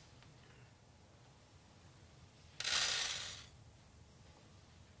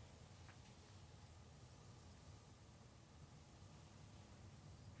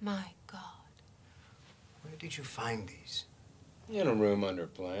 My God. Where did you find these? In a room under a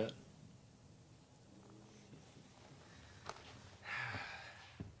plant.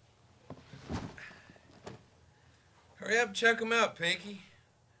 Hurry up and check them out, Pinky.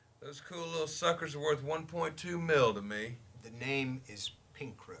 Those cool little suckers are worth 1.2 mil to me. The name is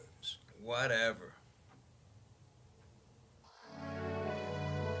Pinkrose. Whatever.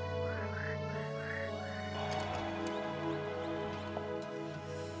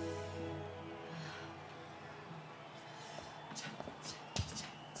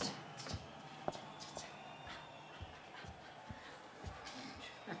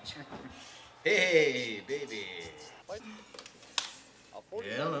 Hey, baby.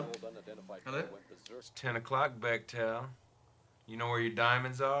 Yeah, hello. Hello? It's 10 o'clock, Bechtel. You know where your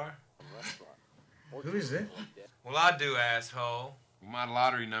diamonds are? Who is it? Well, I do, asshole. My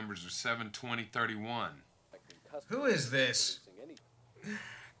lottery numbers are 72031. Who is this?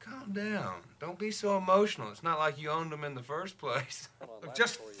 Calm down. Don't be so emotional. It's not like you owned them in the first place. Look,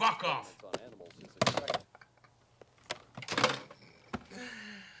 just fuck off.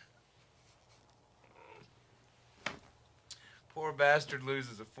 Poor bastard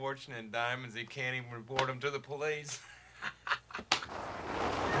loses a fortune in diamonds. He can't even report them to the police.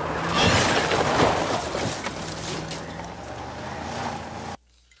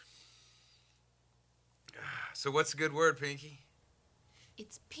 So what's the good word, Pinky?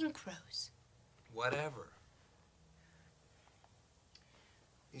 It's pink rose. Whatever.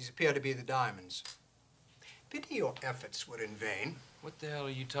 These appear to be the diamonds. Pity your efforts were in vain. What the hell are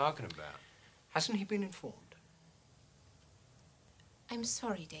you talking about? Hasn't he been informed? I'm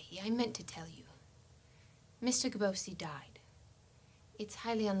sorry, Dehi. I meant to tell you. Mr. Gabosi died. It's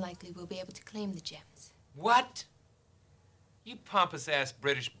highly unlikely we'll be able to claim the gems. What? You pompous-ass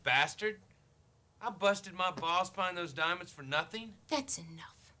British bastard. I busted my balls find those diamonds for nothing? That's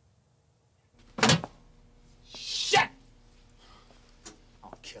enough. Shit!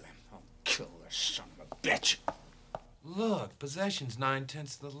 I'll kill him. I'll kill the son of a bitch. Look, possession's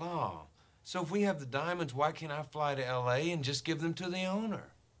 9/10 of the law. So if we have the diamonds, why can't I fly to L.A. and just give them to the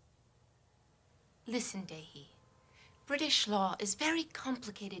owner? Listen, Dehi. British law is very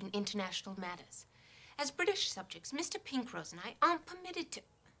complicated in international matters. As British subjects, Mr. Pinkrose and I aren't permitted to...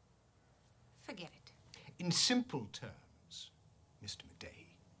 Forget it. In simple terms, Mr.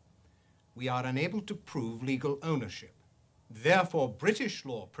 Madej, we are unable to prove legal ownership. Therefore, British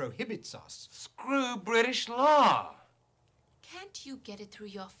law prohibits us. Screw British law! Can't you get it through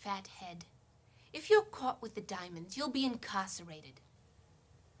your fat head? If you're caught with the diamonds, you'll be incarcerated.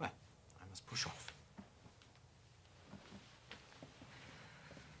 Well, I must push off.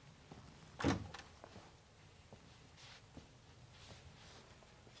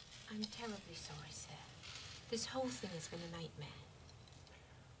 I'm terribly sorry, sir. This whole thing has been a nightmare.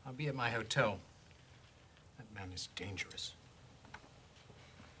 I'll be at my hotel. That man is dangerous.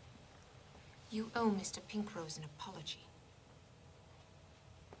 You owe Mr. Pinkrose an apology.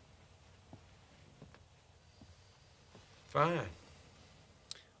 Fine.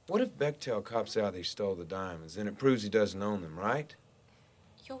 What if Bechtel cops out he stole the diamonds? Then it proves he doesn't own them, right?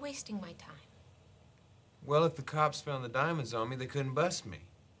 You're wasting my time. Well, if the cops found the diamonds on me, they couldn't bust me.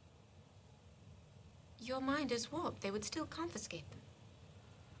 Your mind is warped. They would still confiscate them.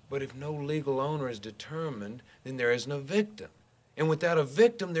 But if no legal owner is determined, then there is no victim. And without a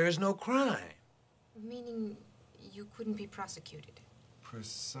victim, there is no crime. Meaning you couldn't be prosecuted.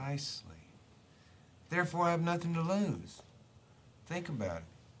 Precisely. Therefore, I have nothing to lose. Think about it.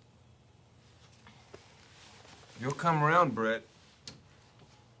 You'll come around, Brett.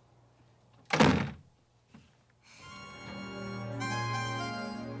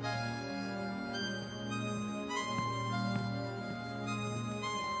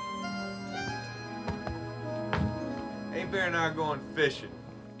 Hey, Bear and I are going fishing.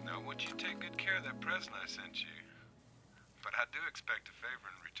 Now, would you take good care of that present I sent you? But I do expect a favor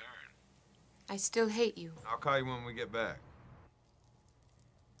in return. I still hate you. I'll call you when we get back.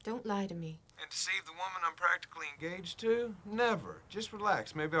 Don't lie to me. And deceive the woman I'm practically engaged to? Never. Just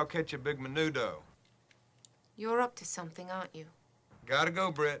relax. Maybe I'll catch you a big menudo. You're up to something, aren't you? Gotta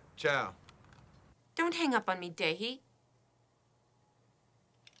go, Britt. Ciao. Don't hang up on me, Dehi.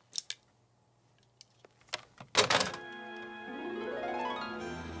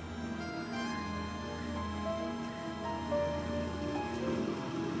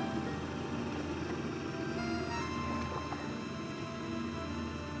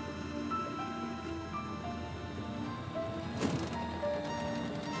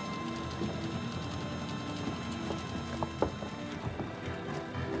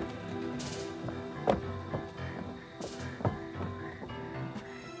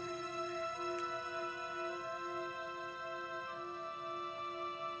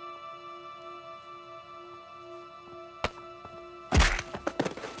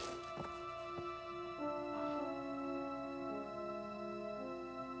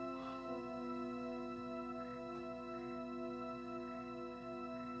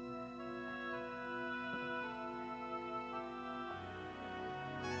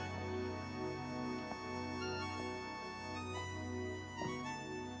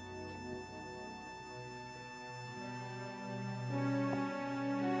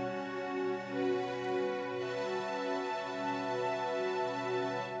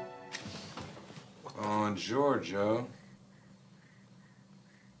 Bonjour, Joe.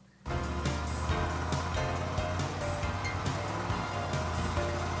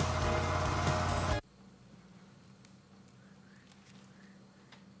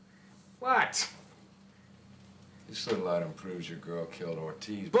 What? This little item proves your girl killed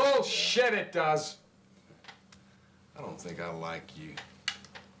Ortiz. Bullshit, it does. I don't think I like you.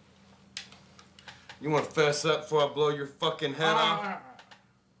 You want to fess up before I blow your fucking head off?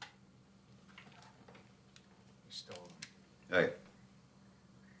 We stole them. Hey.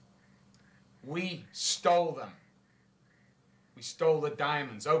 We stole them. We stole the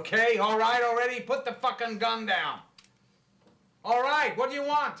diamonds, okay? All right already? Put the fucking gun down. All right, what do you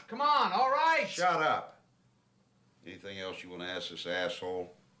want? Come on, all right. Shut up. Anything else you want to ask this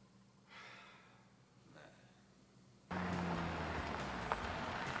asshole?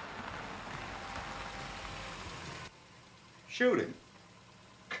 Shoot him.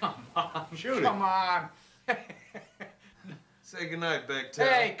 Come on. Shoot him. Come on. Say goodnight, Big Tail.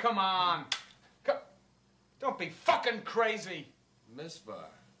 Hey, come on. Don't be fucking crazy. Misfire.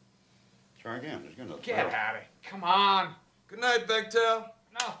 Try again. There's gonna Get out of it. Come on. Good night, Big Tail.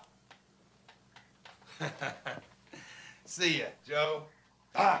 No. See ya, Joe.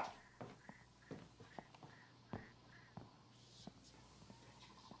 Ah!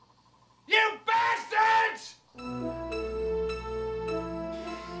 You bastards!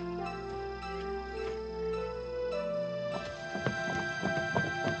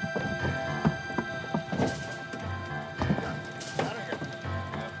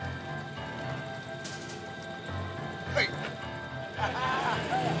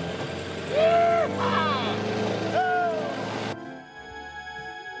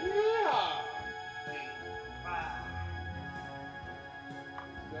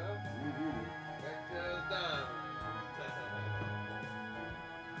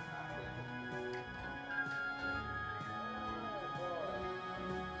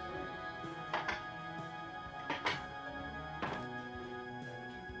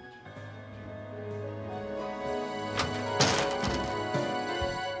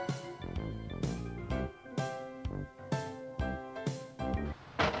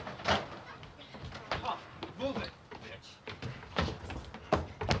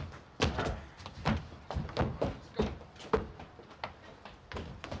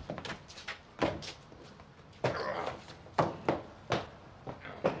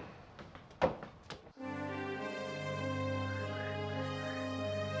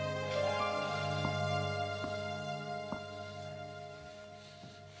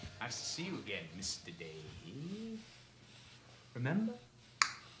 Nice to see you again, Mr. Day. Remember?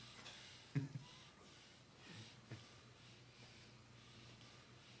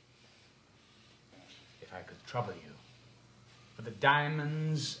 If I could trouble you for the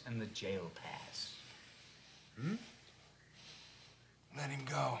diamonds and the jail pass. Hmm? Let him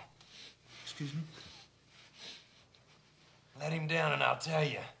go. Excuse me? Let him down and I'll tell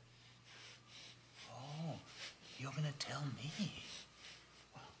you. Oh, you're gonna tell me?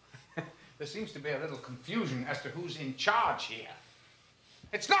 There seems to be a little confusion as to who's in charge here.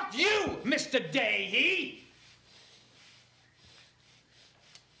 It's not you, Mr. Dahey!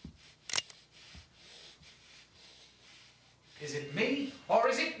 Is it me, or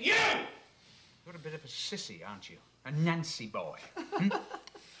is it you? You're a bit of a sissy, aren't you? A Nancy boy. Hmm?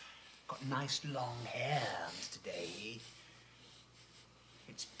 Got nice long hair, Mr. Dahey.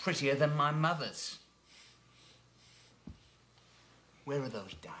 It's prettier than my mother's. Where are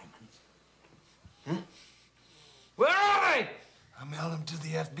those diamonds? Hmm? Where are they? I mailed him to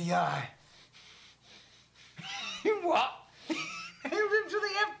the FBI. What? Mailed him to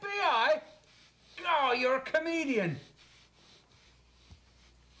the FBI? Oh, you're a comedian.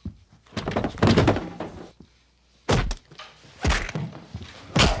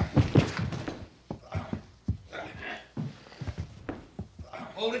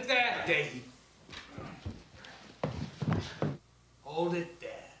 Hold it there, Dave. Hold it there.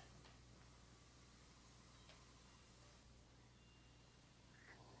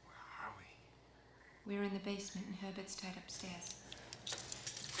 We're in the basement and Herbert's tied upstairs.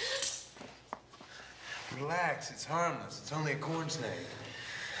 Relax, it's harmless. It's only a corn snake.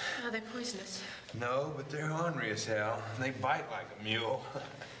 Are they poisonous? No, but they're ornery as hell. They bite like a mule.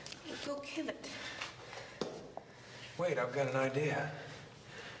 Go kill it. Wait, I've got an idea.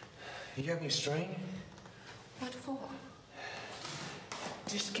 You got any string? What for?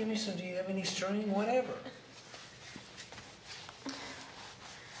 Just give me some. Do you have any string? Whatever.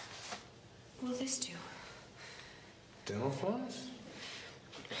 Will this do? Dental floss?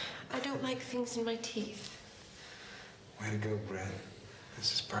 I don't like things in my teeth. Way to go, Brett.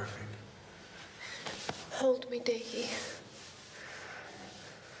 This is perfect. Hold me, Dehi.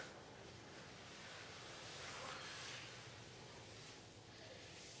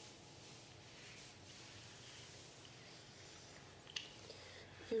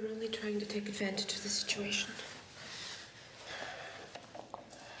 You're only trying to take advantage of the situation.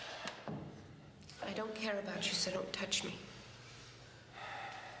 I don't care about you, so don't touch me.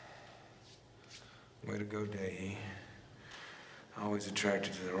 Way to go, Dehi. Always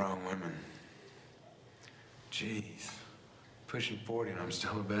attracted to the wrong women. Jeez. Pushing 40 and I'm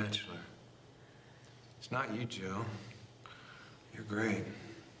still a bachelor. It's not you, Jill. You're great.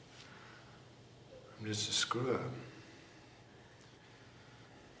 I'm just a screw-up.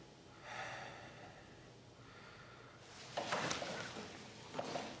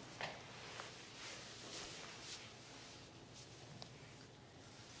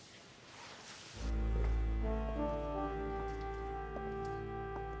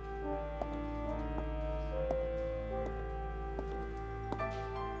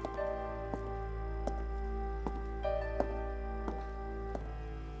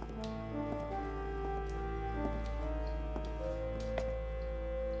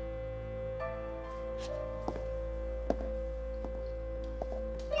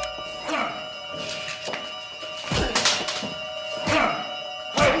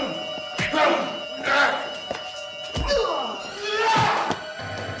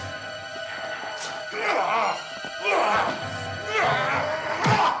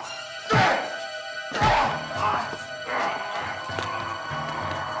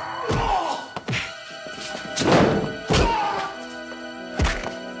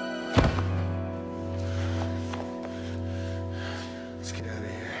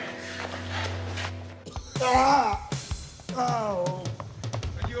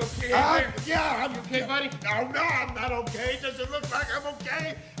 Okay, buddy? No, I'm not okay. Does it look like I'm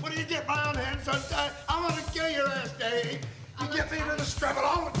okay? When you get my own hands untied, I'm gonna kill your ass, Dave. You get me into this trouble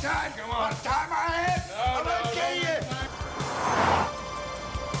all the time. Come on, tie my head. I'm gonna kill you.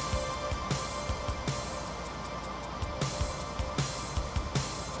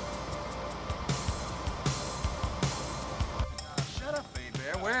 Shut up,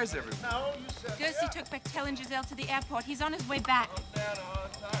 baby. Where is everyone? No, you said Gersie took Bechtel and Giselle to the airport. He's on his way back.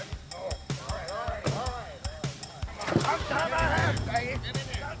 Untie my hands, Dave.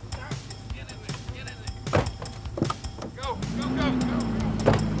 Go, go, go, go.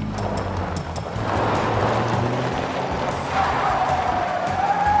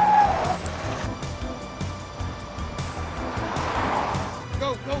 Go,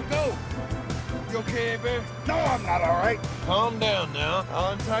 go, go. You okay, baby? No, I'm not all right. Calm down now.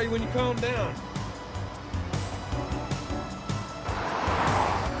 I'll untie you when you calm down.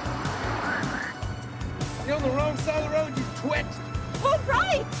 You're on the wrong side of the road, you twit. All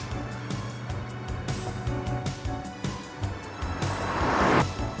right.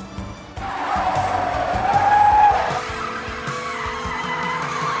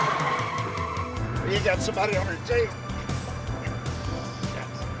 You got somebody on her tail.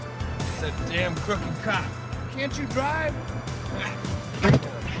 It's that damn crooked cop. Can't you drive?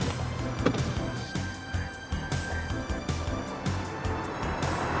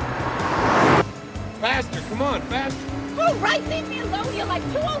 Faster, come on, faster. All right, leave me alone. You're like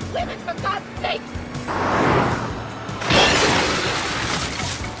two old women, for God's sakes.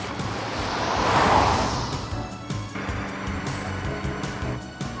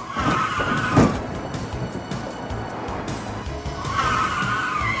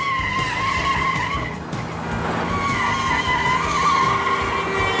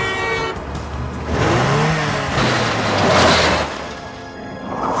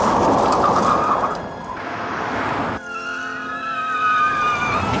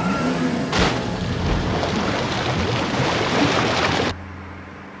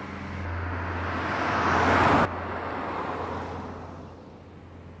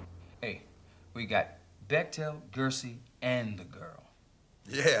 We got Bechtel, Gersie, and the girl.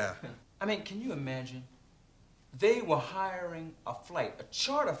 Yeah. I mean, can you imagine? They were hiring a flight, a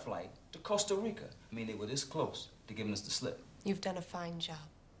charter flight, to Costa Rica. I mean, they were this close to giving us the slip. You've done a fine job.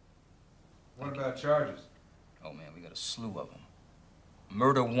 What about charges? Oh, man, we got a slew of them.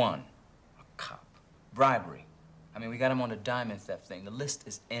 Murder one, a cop. Bribery. I mean, we got him on the diamond theft thing. The list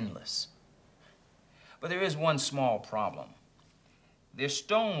is endless. But there is one small problem. They're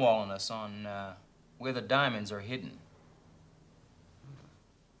stonewalling us on where the diamonds are hidden.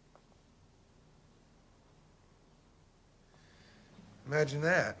 Imagine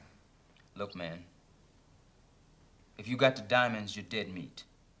that. Look, man, if you got the diamonds, you're dead meat.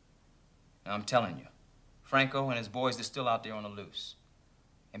 Now, I'm telling you, Franco and his boys, they're still out there on the loose.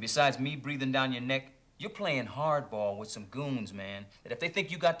 And besides me breathing down your neck, You're playing hardball with some goons, man, that if they think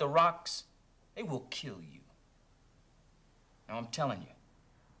you got the rocks, they will kill you. Now, I'm telling you,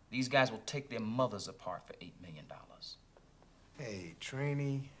 these guys will take their mothers apart for $8 million. Hey,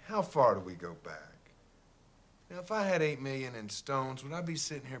 Trini, how far do we go back? Now, if I had $8 million in stones, would I be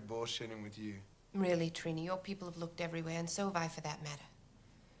sitting here bullshitting with you? Really, Trini, your people have looked everywhere, and so have I, for that matter.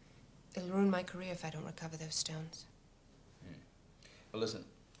 It'll ruin my career if I don't recover those stones. Well, listen,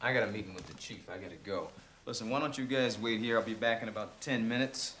 I got a meeting with the chief. I gotta go. Listen, why don't you guys wait here? I'll be back in about 10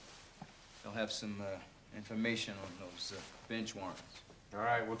 minutes. They'll have some information on those bench warrants. All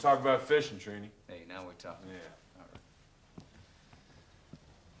right, we'll talk about fishing, Trini. Hey, now we're talking. Yeah. All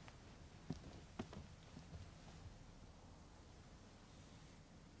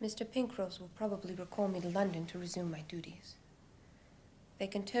right. Mr. Pinkrose will probably recall me to London to resume my duties. They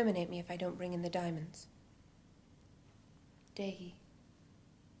can terminate me if I don't bring in the diamonds. Dehi,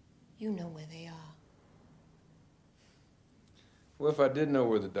 you know where they are. Well, if I did know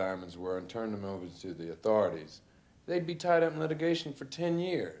where the diamonds were and turned them over to the authorities, they'd be tied up in litigation for 10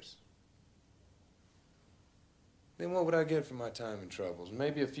 years. Then what would I get for my time and troubles?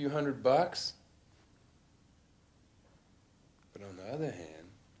 Maybe a few $100? But on the other hand,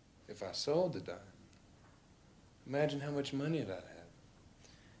 if I sold the diamond, imagine how much money I'd have.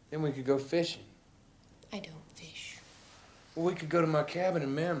 Then we could go fishing. I don't fish. Well, we could go to my cabin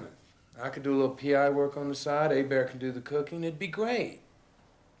in Mammoth. I could do a little PI work on the side. A-Bear can do the cooking. It'd be great.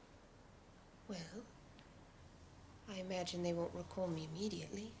 Well, I imagine they won't recall me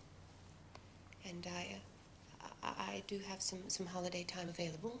immediately. And I do have some holiday time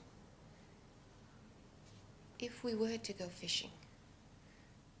available. If we were to go fishing,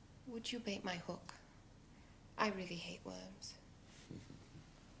 would you bait my hook? I really hate worms.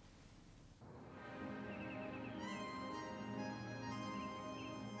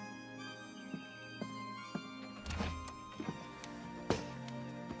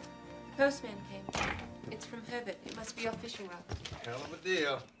 Postman came. It's from Herbert. It must be your fishing rod. Hell of a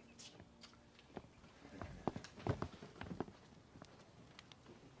deal.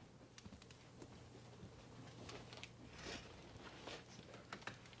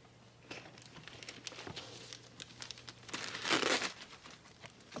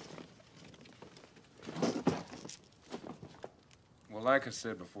 Well, like I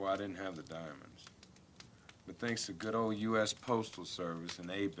said before, I didn't have the diamonds. But thanks to good old U.S. Postal Service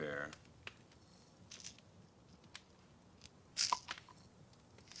and A-Bear,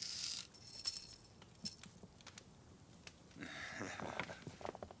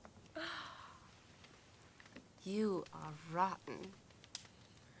 You are rotten.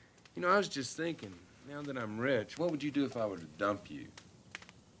 You know, I was just thinking, now that I'm rich, what would you do if I were to dump you?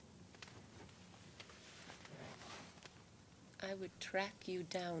 I would track you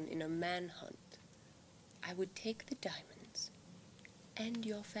down in a manhunt. I would take the diamonds and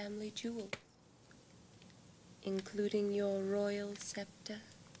your family jewels, including your royal scepter.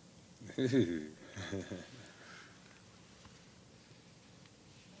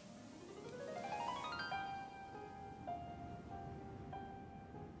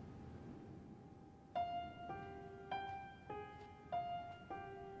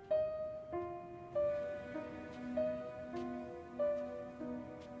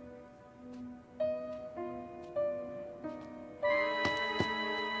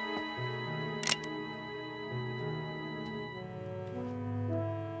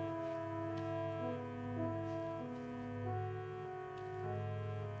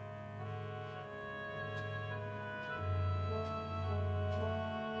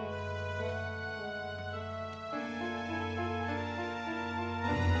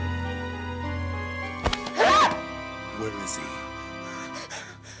 Where is he?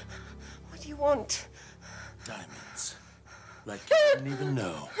 What do you want? Diamonds. Like you didn't even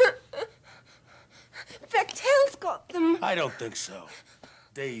know. Bechtel's got them. I don't think so.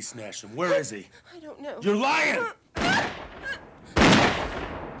 Day snatched him. Where is he? I don't know. You're lying!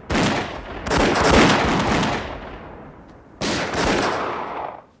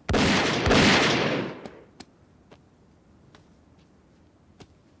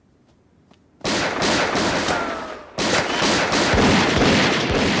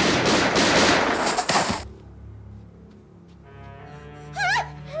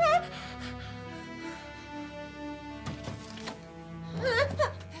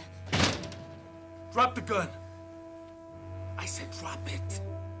 Drop the gun. I said drop it.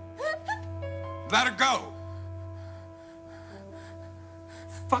 Let her go.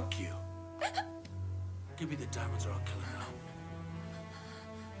 Fuck you. Give me the diamonds or I'll kill her now.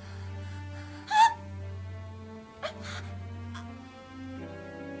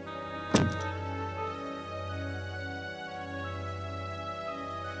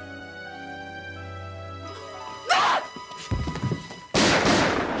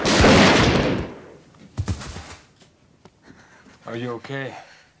 Are you okay?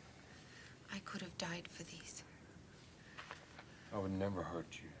 I could have died for these. I would never hurt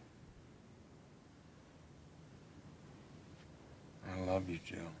you. I love you,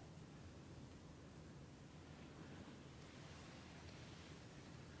 Jill.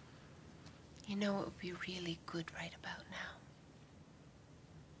 You know what would be really good right about now?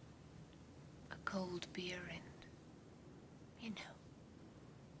 A cold beer and, you know,